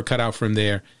has his work cut out for him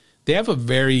there. They have a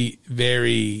very,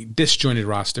 very disjointed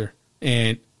roster,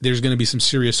 and there's going to be some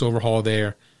serious overhaul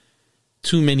there.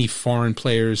 Too many foreign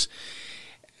players.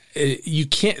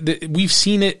 We've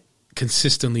seen it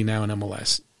consistently now in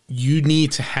MLS. You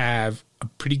need to have a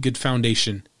pretty good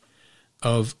foundation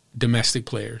of domestic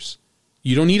players.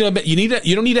 You don't need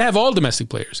to have all domestic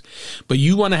players, but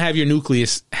you want to have your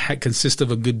nucleus consist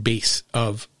of a good base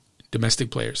of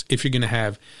domestic players if you're going to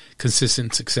have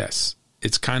consistent success.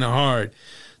 It's kind of hard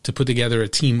to put together a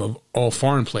team of all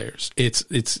foreign players.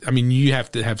 You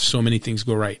have to have so many things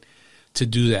go right to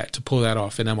do that, to pull that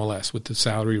off in MLS with the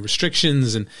salary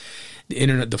restrictions and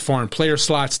the foreign player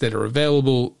slots that are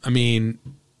available. I mean,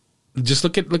 just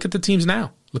look at the teams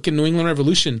now. Look at New England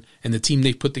Revolution and the team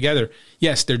they've put together.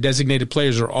 Yes, their designated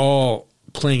players are all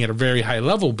playing at a very high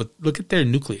level, but look at their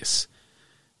nucleus.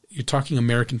 You're talking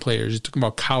American players. You're talking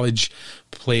about college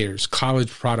players, college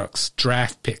products,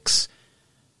 draft picks.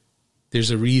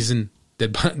 There's a reason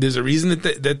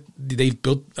that they've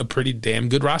built a pretty damn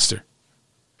good roster.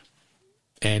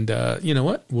 And you know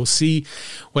what? We'll see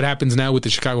what happens now with the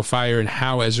Chicago Fire and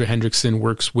how Ezra Hendrickson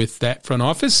works with that front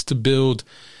office to build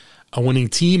a winning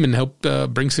team and help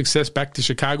bring success back to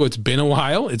Chicago. It's been a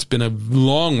while. It's been a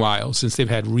long while since they've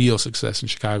had real success in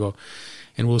Chicago.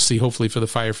 And we'll see, hopefully for the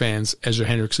Fire fans, Ezra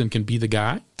Hendrickson can be the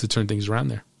guy to turn things around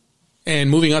there. And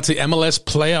moving on to MLS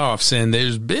playoffs, and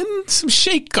there's been some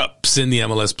shakeups in the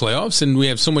MLS playoffs, and we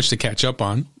have so much to catch up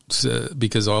on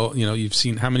because you've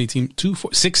seen how many teams?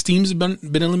 6 teams have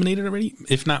been eliminated already,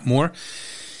 if not more.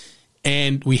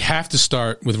 And we have to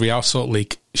start with Real Salt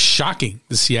Lake shocking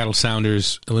the Seattle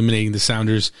Sounders, eliminating the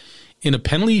Sounders in a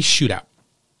penalty shootout.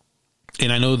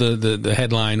 And I know the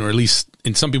headline, or at least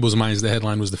in some people's minds, the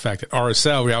headline was the fact that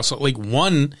RSL, Real Salt Lake,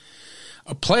 won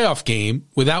a playoff game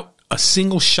without a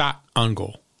single shot on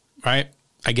goal, right?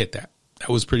 I get that. That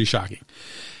was pretty shocking.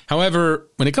 However,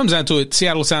 when it comes down to it,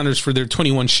 Seattle Sounders, for their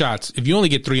 21 shots, if you only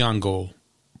get 3 on goal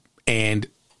and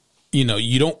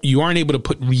you aren't able to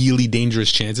put really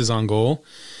dangerous chances on goal,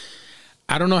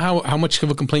 I don't know how much of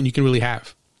a complaint you can really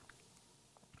have.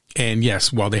 And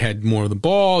yes, while they had more of the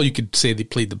ball, you could say they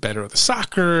played the better of the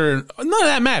soccer. None of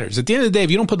that matters. At the end of the day,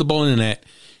 if you don't put the ball in the net,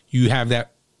 you have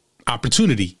that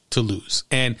opportunity to lose.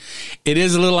 And it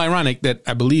is a little ironic that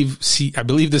I believe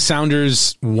the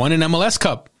Sounders won an MLS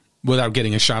Cup without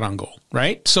getting a shot on goal,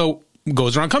 right? So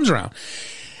goes around, comes around.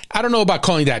 I don't know about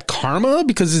calling that karma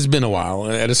because it's been a while.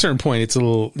 At a certain point, it's a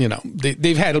little,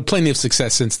 they've had plenty of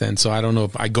success since then. So I don't know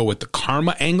if I go with the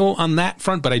karma angle on that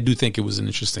front, but I do think it was an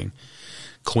interesting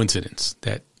coincidence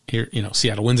that here,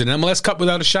 Seattle wins an MLS Cup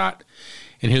without a shot.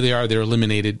 And here they are, they're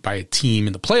eliminated by a team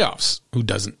in the playoffs who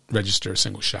doesn't register a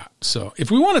single shot. So if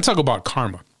we want to talk about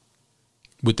karma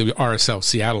with the RSL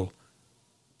Seattle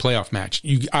playoff match,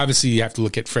 you obviously have to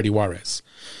look at Freddie Juarez,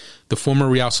 the former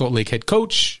Real Salt Lake head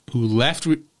coach who left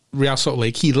Real Salt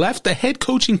Lake. He left the head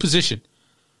coaching position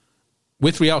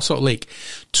with Real Salt Lake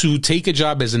to take a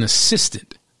job as an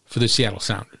assistant for the Seattle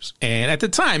Sounders. And at the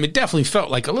time, it definitely felt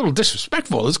like a little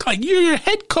disrespectful. It's like, you're a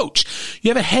head coach. You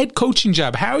have a head coaching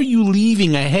job. How are you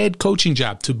leaving a head coaching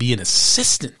job to be an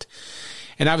assistant?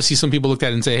 And obviously some people looked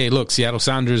at it and say, hey, look, Seattle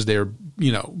Sounders, they're,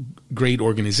 great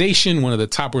organization, one of the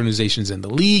top organizations in the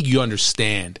league. You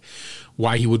understand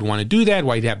why he would want to do that,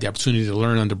 why he'd have the opportunity to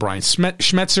learn under Brian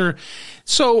Schmetzer.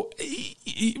 So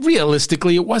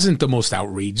realistically, it wasn't the most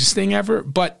outrageous thing ever,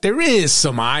 but there is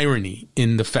some irony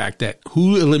in the fact that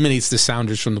who eliminates the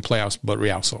Sounders from the playoffs but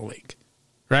Real Salt Lake,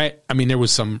 right? I mean, there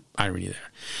was some irony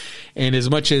there. And as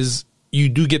much as you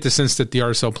do get the sense that the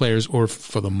RSL players, or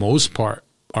for the most part,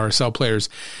 RSL players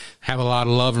have a lot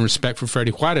of love and respect for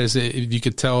Freddie Juarez, you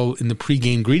could tell in the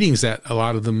pregame greetings that a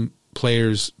lot of them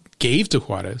players gave to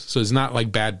Juarez. So it's not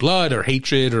like bad blood or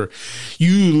hatred or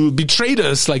you betrayed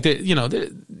us. Like that, you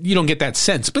don't get that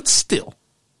sense. But still,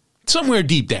 somewhere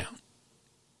deep down,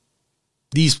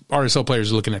 these RSL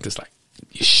players are looking at this like,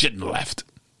 you shouldn't have left.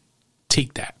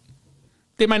 Take that.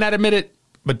 They might not admit it,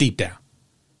 but deep down,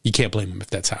 you can't blame them if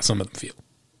that's how some of them feel.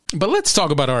 But let's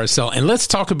talk about RSL, and let's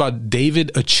talk about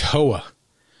David Ochoa,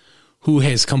 who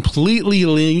has completely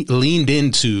leaned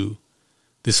into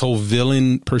this whole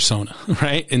villain persona,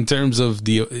 right? In terms of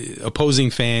the opposing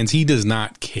fans, he does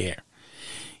not care.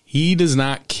 He does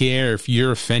not care if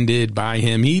you're offended by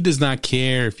him. He does not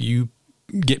care if you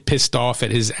get pissed off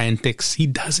at his antics. He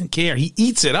doesn't care. He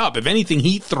eats it up. If anything,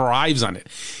 he thrives on it.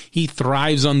 He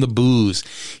thrives on the boos.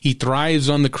 He thrives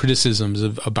on the criticisms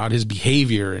about his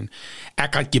behavior and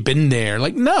act like you've been there.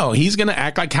 Like, no, he's going to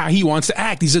act like how he wants to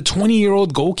act. He's a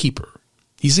 20-year-old goalkeeper.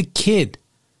 He's a kid.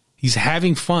 He's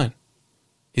having fun.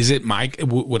 Is it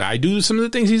would I do some of the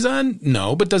things he's done?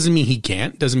 No, but doesn't mean he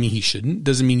can't. Doesn't mean he shouldn't.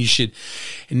 Doesn't mean you should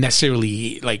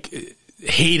necessarily like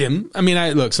hate him. I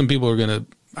mean, look, some people are going to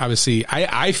obviously,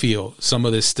 I feel some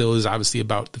of this still is obviously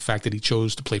about the fact that he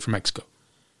chose to play for Mexico.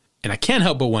 And I can't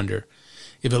help but wonder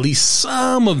if at least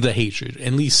some of the hatred,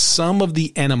 at least some of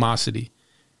the animosity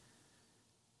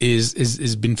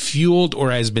is been fueled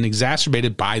or has been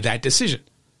exacerbated by that decision.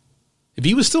 If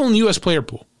he was still in the U.S. player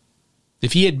pool,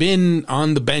 if he had been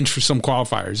on the bench for some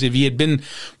qualifiers, if he had been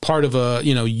part of a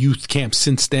youth camp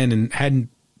since then and hadn't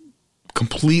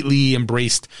completely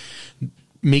embraced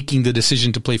making the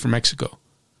decision to play for Mexico,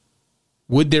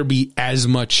 would there be as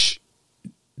much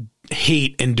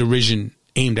hate and derision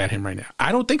aimed at him right now?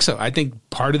 I don't think so. I think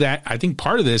part of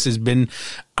this has been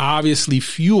obviously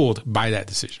fueled by that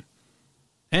decision.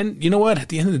 And you know what? At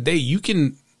the end of the day, you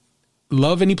can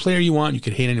love any player you want. You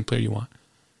can hate any player you want.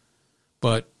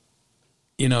 But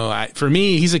for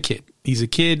me, he's a kid. He's a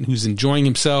kid who's enjoying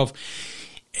himself.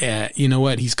 You know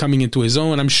what? He's coming into his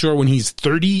own. I'm sure when he's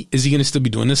 30, is he going to still be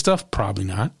doing this stuff? Probably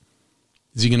not.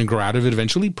 Is he going to grow out of it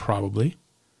eventually? Probably.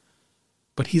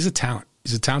 But he's a talent.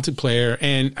 He's a talented player.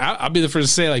 And I'll be the first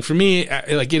to say, like, for me,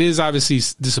 like, it is obviously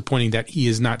disappointing that he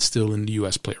is not still in the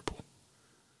U.S. player pool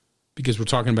because we're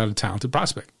talking about a talented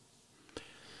prospect.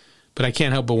 But I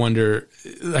can't help but wonder,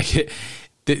 like,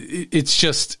 it's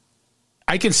just,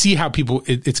 I can see how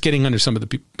it's getting under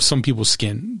some people's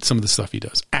skin, some of the stuff he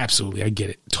does. Absolutely. I get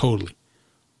it. Totally.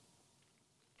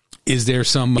 Is there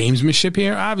some gamesmanship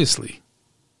here? Obviously.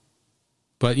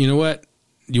 But you know what?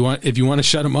 If you want to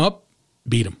shut him up,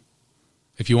 beat him.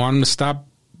 If you want him to stop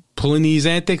pulling these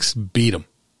antics, beat him.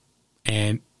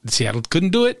 And Seattle couldn't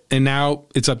do it. And now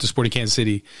it's up to Sporting Kansas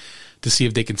City to see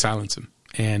if they can silence him.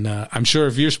 And I'm sure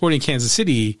if you're Sporting Kansas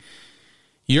City,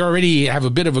 you already have a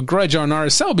bit of a grudge on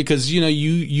RSL because,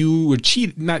 you were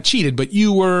not cheated, but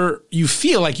you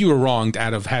feel like you were wronged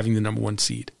out of having the number one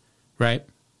seed, right?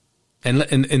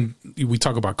 And we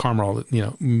talk about karma,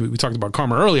 we talked about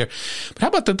karma earlier, but how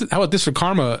about this for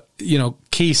karma?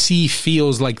 KC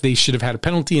feels like they should have had a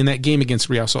penalty in that game against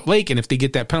Real Salt Lake. And if they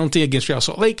get that penalty against Real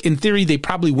Salt Lake, in theory, they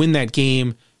probably win that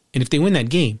game. And if they win that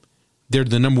game, they're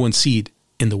the number one seed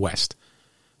in the West.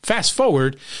 Fast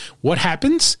forward, what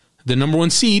happens? The number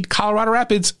one seed, Colorado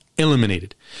Rapids,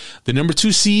 eliminated. The number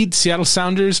two seed, Seattle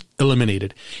Sounders,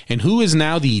 eliminated. And who is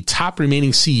now the top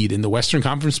remaining seed in the Western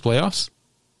Conference playoffs?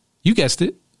 You guessed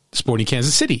it, Sporting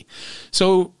Kansas City.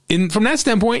 So from that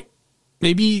standpoint,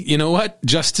 maybe,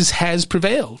 justice has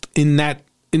prevailed in that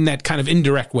kind of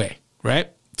indirect way,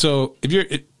 right? So if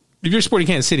you're Sporting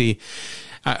Kansas City,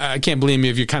 I can't blame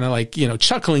you if you're kind of like,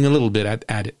 chuckling a little bit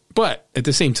at it. But at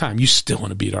the same time, you still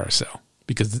want to beat RSL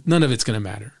because none of it's going to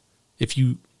matter if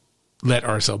you let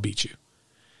RSL beat you.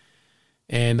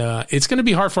 And it's going to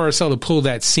be hard for RSL to pull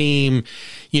that same,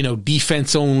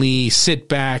 defense-only,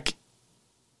 sit-back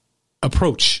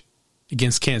approach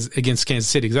against Kansas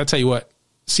City. Because I'll tell you what,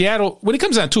 Seattle, when it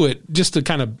comes down to it, just to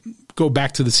kind of go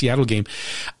back to the Seattle game,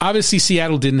 obviously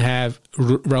Seattle didn't have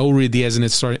Raul Ruiz in the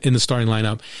starting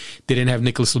lineup. They didn't have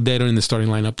Nicolas Lodeiro in the starting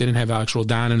lineup. They didn't have Alex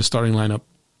Roldan in the starting lineup.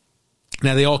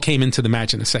 Now, they all came into the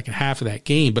match in the second half of that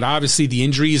game, but obviously the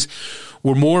injuries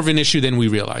were more of an issue than we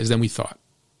realized, than we thought.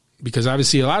 Because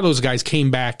obviously a lot of those guys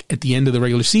came back at the end of the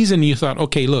regular season, and you thought,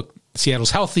 okay, look,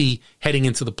 Seattle's healthy heading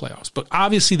into the playoffs. But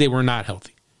obviously they were not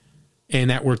healthy. And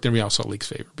that worked in Real Salt Lake's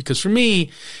favor. Because for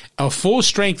me, a full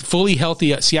strength, fully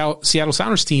healthy Seattle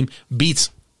Sounders team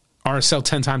beats RSL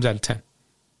 10 times out of 10.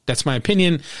 That's my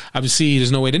opinion. Obviously,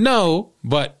 there's no way to know.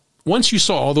 But once you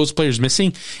saw all those players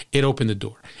missing, it opened the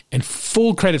door. And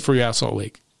full credit for Real Salt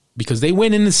Lake. Because they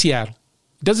went into Seattle.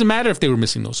 It doesn't matter if they were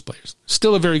missing those players.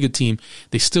 Still a very good team.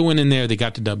 They still went in there. They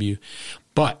got the W.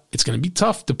 But it's going to be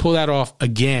tough to pull that off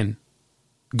again.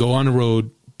 Go on the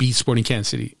road. Beat Sporting Kansas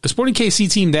City. A Sporting KC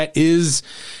team that is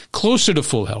closer to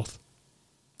full health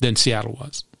than Seattle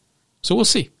was. So we'll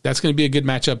see. That's going to be a good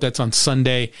matchup. That's on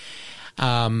Sunday.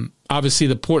 Obviously,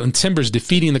 the Portland Timbers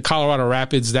defeating the Colorado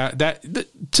Rapids. That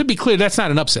to be clear, that's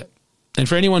not an upset. And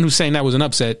for anyone who's saying that was an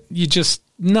upset, you just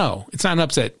no, it's not an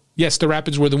upset. Yes, the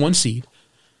Rapids were the 1 seed,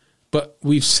 but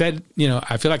we've said,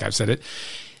 I feel like I've said it.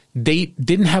 They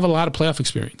didn't have a lot of playoff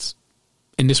experience.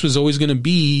 And this was always going to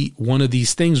be one of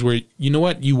these things where, you know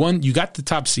what, you won, you got the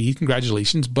top seed,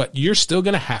 congratulations, but you're still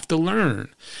going to have to learn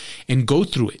and go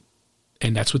through it.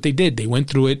 And that's what they did. They went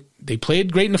through it. They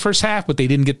played great in the first half, but they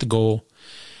didn't get the goal.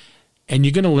 And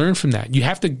you're going to learn from that. You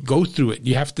have to go through it.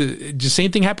 You have to, the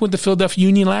same thing happened with the Philadelphia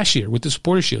Union last year with the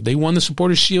Supporters Shield. They won the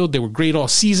Supporters Shield. They were great all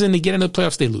season. They get into the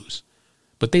playoffs, they lose.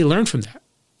 But they learned from that.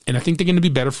 And I think they're going to be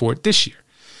better for it this year.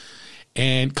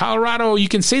 And Colorado, you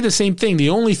can say the same thing.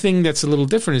 The only thing that's a little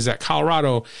different is that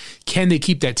Colorado, can they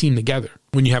keep that team together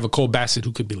when you have a Cole Bassett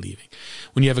who could be leaving?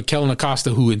 When you have a Kellen Acosta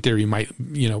who, in theory, might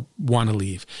want to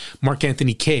leave? Mark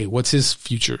Anthony Kaye, what's his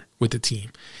future with the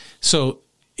team? So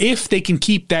if they can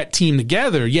keep that team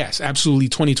together, yes, absolutely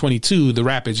 2022, the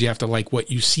Rapids, you have to like what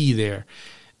you see there.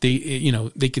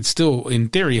 They could still, in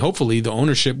theory, hopefully, the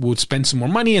ownership would spend some more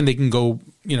money and they can go,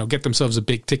 get themselves a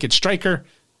big ticket striker.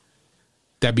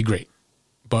 That'd be great.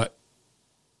 But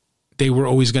they were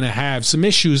always going to have some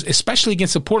issues, especially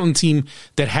against a Portland team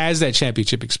that has that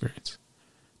championship experience,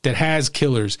 that has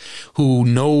killers who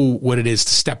know what it is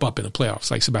to step up in the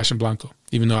playoffs, like Sebastian Blanco,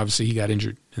 even though obviously he got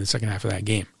injured in the second half of that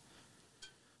game.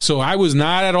 So I was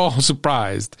not at all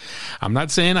surprised. I'm not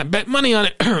saying I bet money on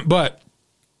it, but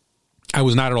I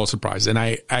was not at all surprised. And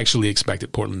I actually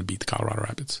expected Portland to beat the Colorado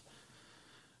Rapids.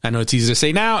 I know it's easy to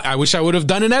say now. I wish I would have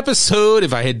done an episode.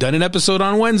 If I had done an episode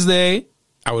on Wednesday,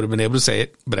 I would have been able to say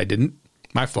it, but I didn't.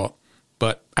 My fault.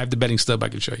 But I have the betting stub I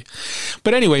can show you.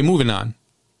 But anyway, moving on.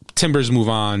 Timbers move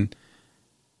on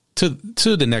to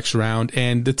the next round.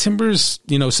 And the Timbers,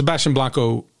 Sebastian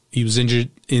Blanco, he was injured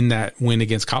in that win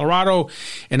against Colorado.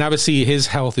 And obviously his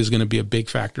health is going to be a big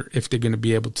factor if they're going to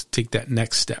be able to take that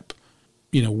next step.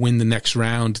 Win the next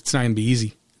round. It's not going to be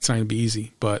easy. It's not going to be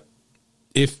easy. But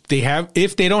if they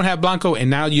don't have Blanco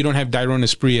and now you don't have Dairon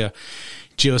Asprilla,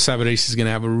 Gio Savarese is going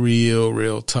to have a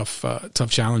real tough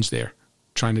challenge there.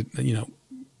 Trying to,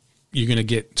 you're going to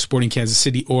get Sporting Kansas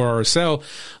City or RSL.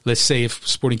 Let's say if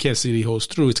Sporting Kansas City holds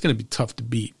through, it's going to be tough to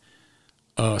beat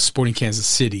Sporting Kansas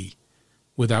City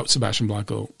without Sebastian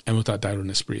Blanco and without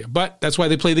Dairon Asprilla. But that's why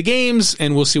they play the games,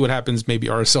 and we'll see what happens. Maybe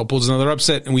RSL pulls another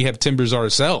upset, and we have Timbers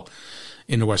RSL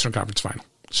in the Western Conference Final.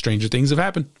 Stranger things have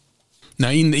happened. Now,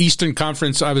 in the Eastern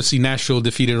Conference, obviously, Nashville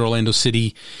defeated Orlando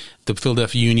City. The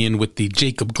Philadelphia Union with the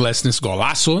Jacob Glesnes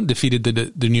golazo defeated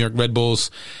the New York Red Bulls.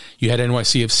 You had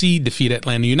NYCFC defeat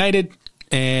Atlanta United.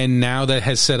 And now that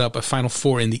has set up a Final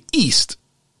Four in the East,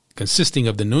 consisting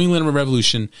of the New England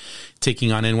Revolution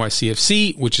taking on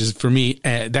NYCFC, which is, for me,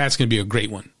 that's going to be a great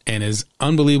one. And as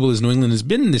unbelievable as New England has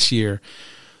been this year,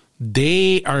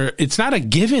 it's not a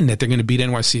given that they're going to beat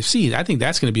NYCFC. I think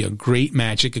that's going to be a great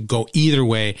match. It could go either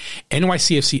way.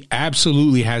 NYCFC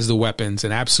absolutely has the weapons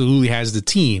and absolutely has the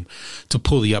team to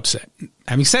pull the upset.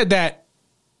 Having said that,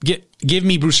 give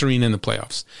me Bruce Arena in the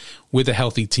playoffs with a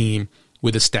healthy team,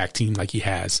 with a stacked team like he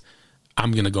has.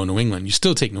 I'm going to go New England. You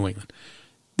still take New England.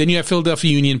 Then you have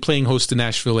Philadelphia Union playing host to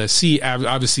Nashville SC.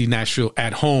 Obviously, Nashville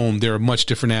at home, they're a much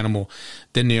different animal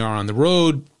than they are on the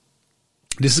road.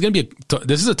 This is going to be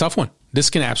this is a tough one. This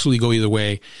can absolutely go either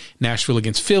way. Nashville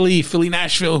against Philly. Philly,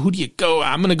 Nashville. Who do you go?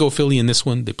 I'm going to go Philly in this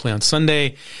one. They play on Sunday.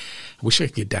 I wish I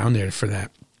could get down there for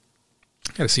that.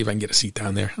 Got to see if I can get a seat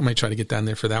down there. I might try to get down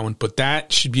there for that one. But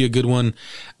that should be a good one.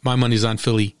 My money's on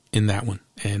Philly in that one.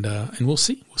 And we'll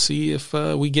see. We'll see if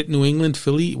we get New England,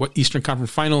 Philly, what Eastern Conference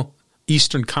Final.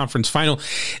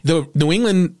 The New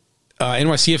England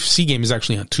NYCFC game is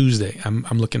actually on Tuesday. I'm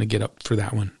looking to get up for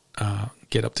that one.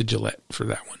 Get up to Gillette for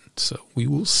that one. So we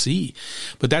will see.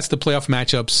 But that's the playoff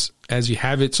matchups. as you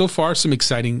have it. So far, some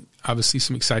exciting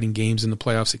games in the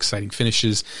playoffs, exciting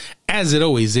finishes, as it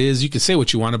always is. You can say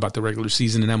what you want about the regular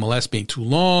season in MLS being too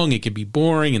long. It could be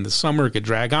boring in the summer. It could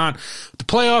drag on. The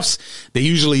playoffs, they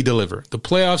usually deliver. The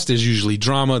playoffs, there's usually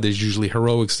drama. There's usually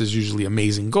heroics. There's usually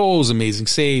amazing goals, amazing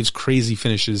saves, crazy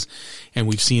finishes. And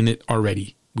we've seen it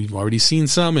already. We've already seen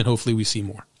some, and hopefully we see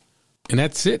more. And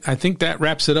that's it. I think that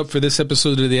wraps it up for this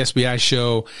episode of the SBI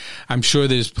show. I'm sure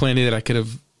there's plenty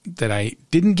that I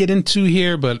didn't get into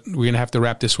here, but we're going to have to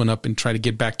wrap this one up and try to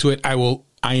get back to it.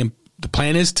 The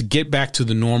plan is to get back to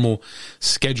the normal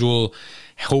schedule,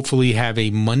 hopefully have a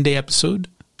Monday episode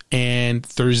and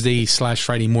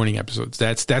Thursday/Friday morning episodes.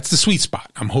 That's the sweet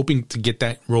spot. I'm hoping to get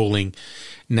that rolling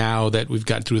now that we've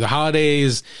got through the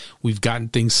holidays. We've gotten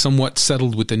things somewhat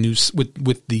settled with the news,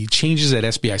 with the changes at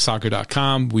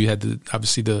SBIsoccer.com. We had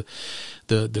obviously the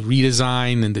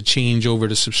redesign and the change over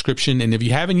to subscription. And if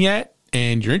you haven't yet,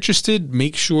 and you're interested,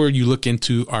 make sure you look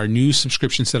into our new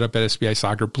subscription setup at SBI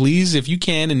Soccer. Please, if you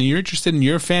can, and you're interested and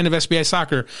you're a fan of SBI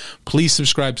Soccer, please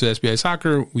subscribe to SBI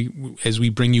Soccer as we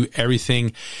bring you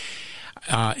everything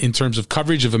in terms of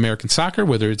coverage of American soccer,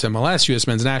 whether it's MLS, U.S.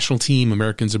 men's national team,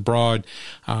 Americans abroad,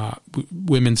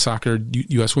 women's soccer,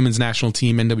 U.S. women's national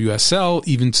team, NWSL,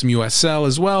 even some USL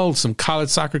as well, some college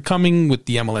soccer coming with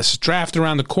the MLS draft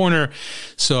around the corner.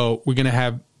 So we're going to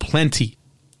have plenty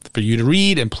for you to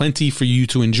read and plenty for you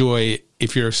to enjoy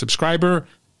if you're a subscriber,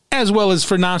 as well as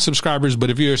for non-subscribers. But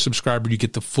if you're a subscriber, you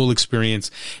get the full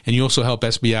experience, and you also help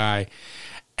SBI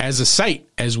as a site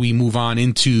as we move on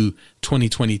into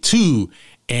 2022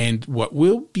 and what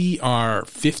will be our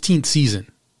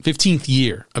 15th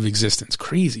year of existence.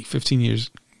 Crazy, 15 years.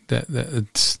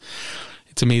 It's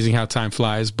amazing how time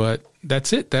flies, but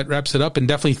that's it. That wraps it up. And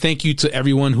definitely thank you to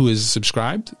everyone who has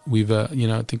subscribed. We've, I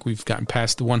think we've gotten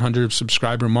past the 100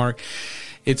 subscriber mark.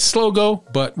 It's slow go,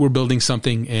 but we're building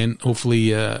something, and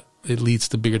hopefully it leads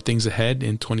to bigger things ahead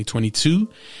in 2022.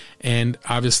 And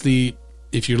obviously,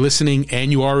 if you're listening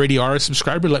and you already are a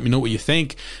subscriber, let me know what you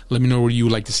think. Let me know where you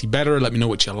would like to see better. Let me know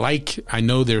what you like. I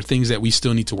know there are things that we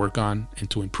still need to work on and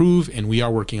to improve, and we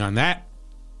are working on that.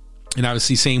 And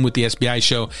obviously, same with the SBI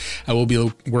show. I will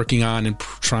be working on and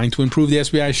trying to improve the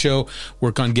SBI show,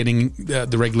 work on getting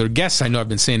the regular guests. I know I've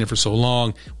been saying it for so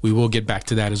long. We will get back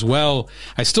to that as well.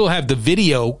 I still have the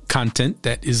video content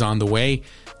that is on the way.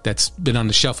 That's been on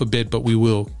the shelf a bit, but we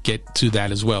will get to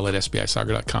that as well at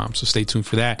SBIsoccer.com. So stay tuned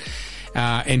for that.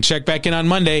 And check back in on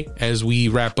Monday as we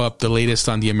wrap up the latest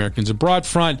on the Americans abroad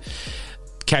front,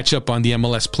 catch up on the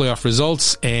MLS playoff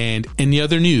results, and any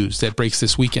other news that breaks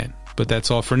this weekend. But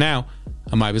that's all for now.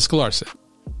 I'm Ives Galarcep.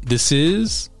 This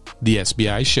is the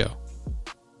SBI Show.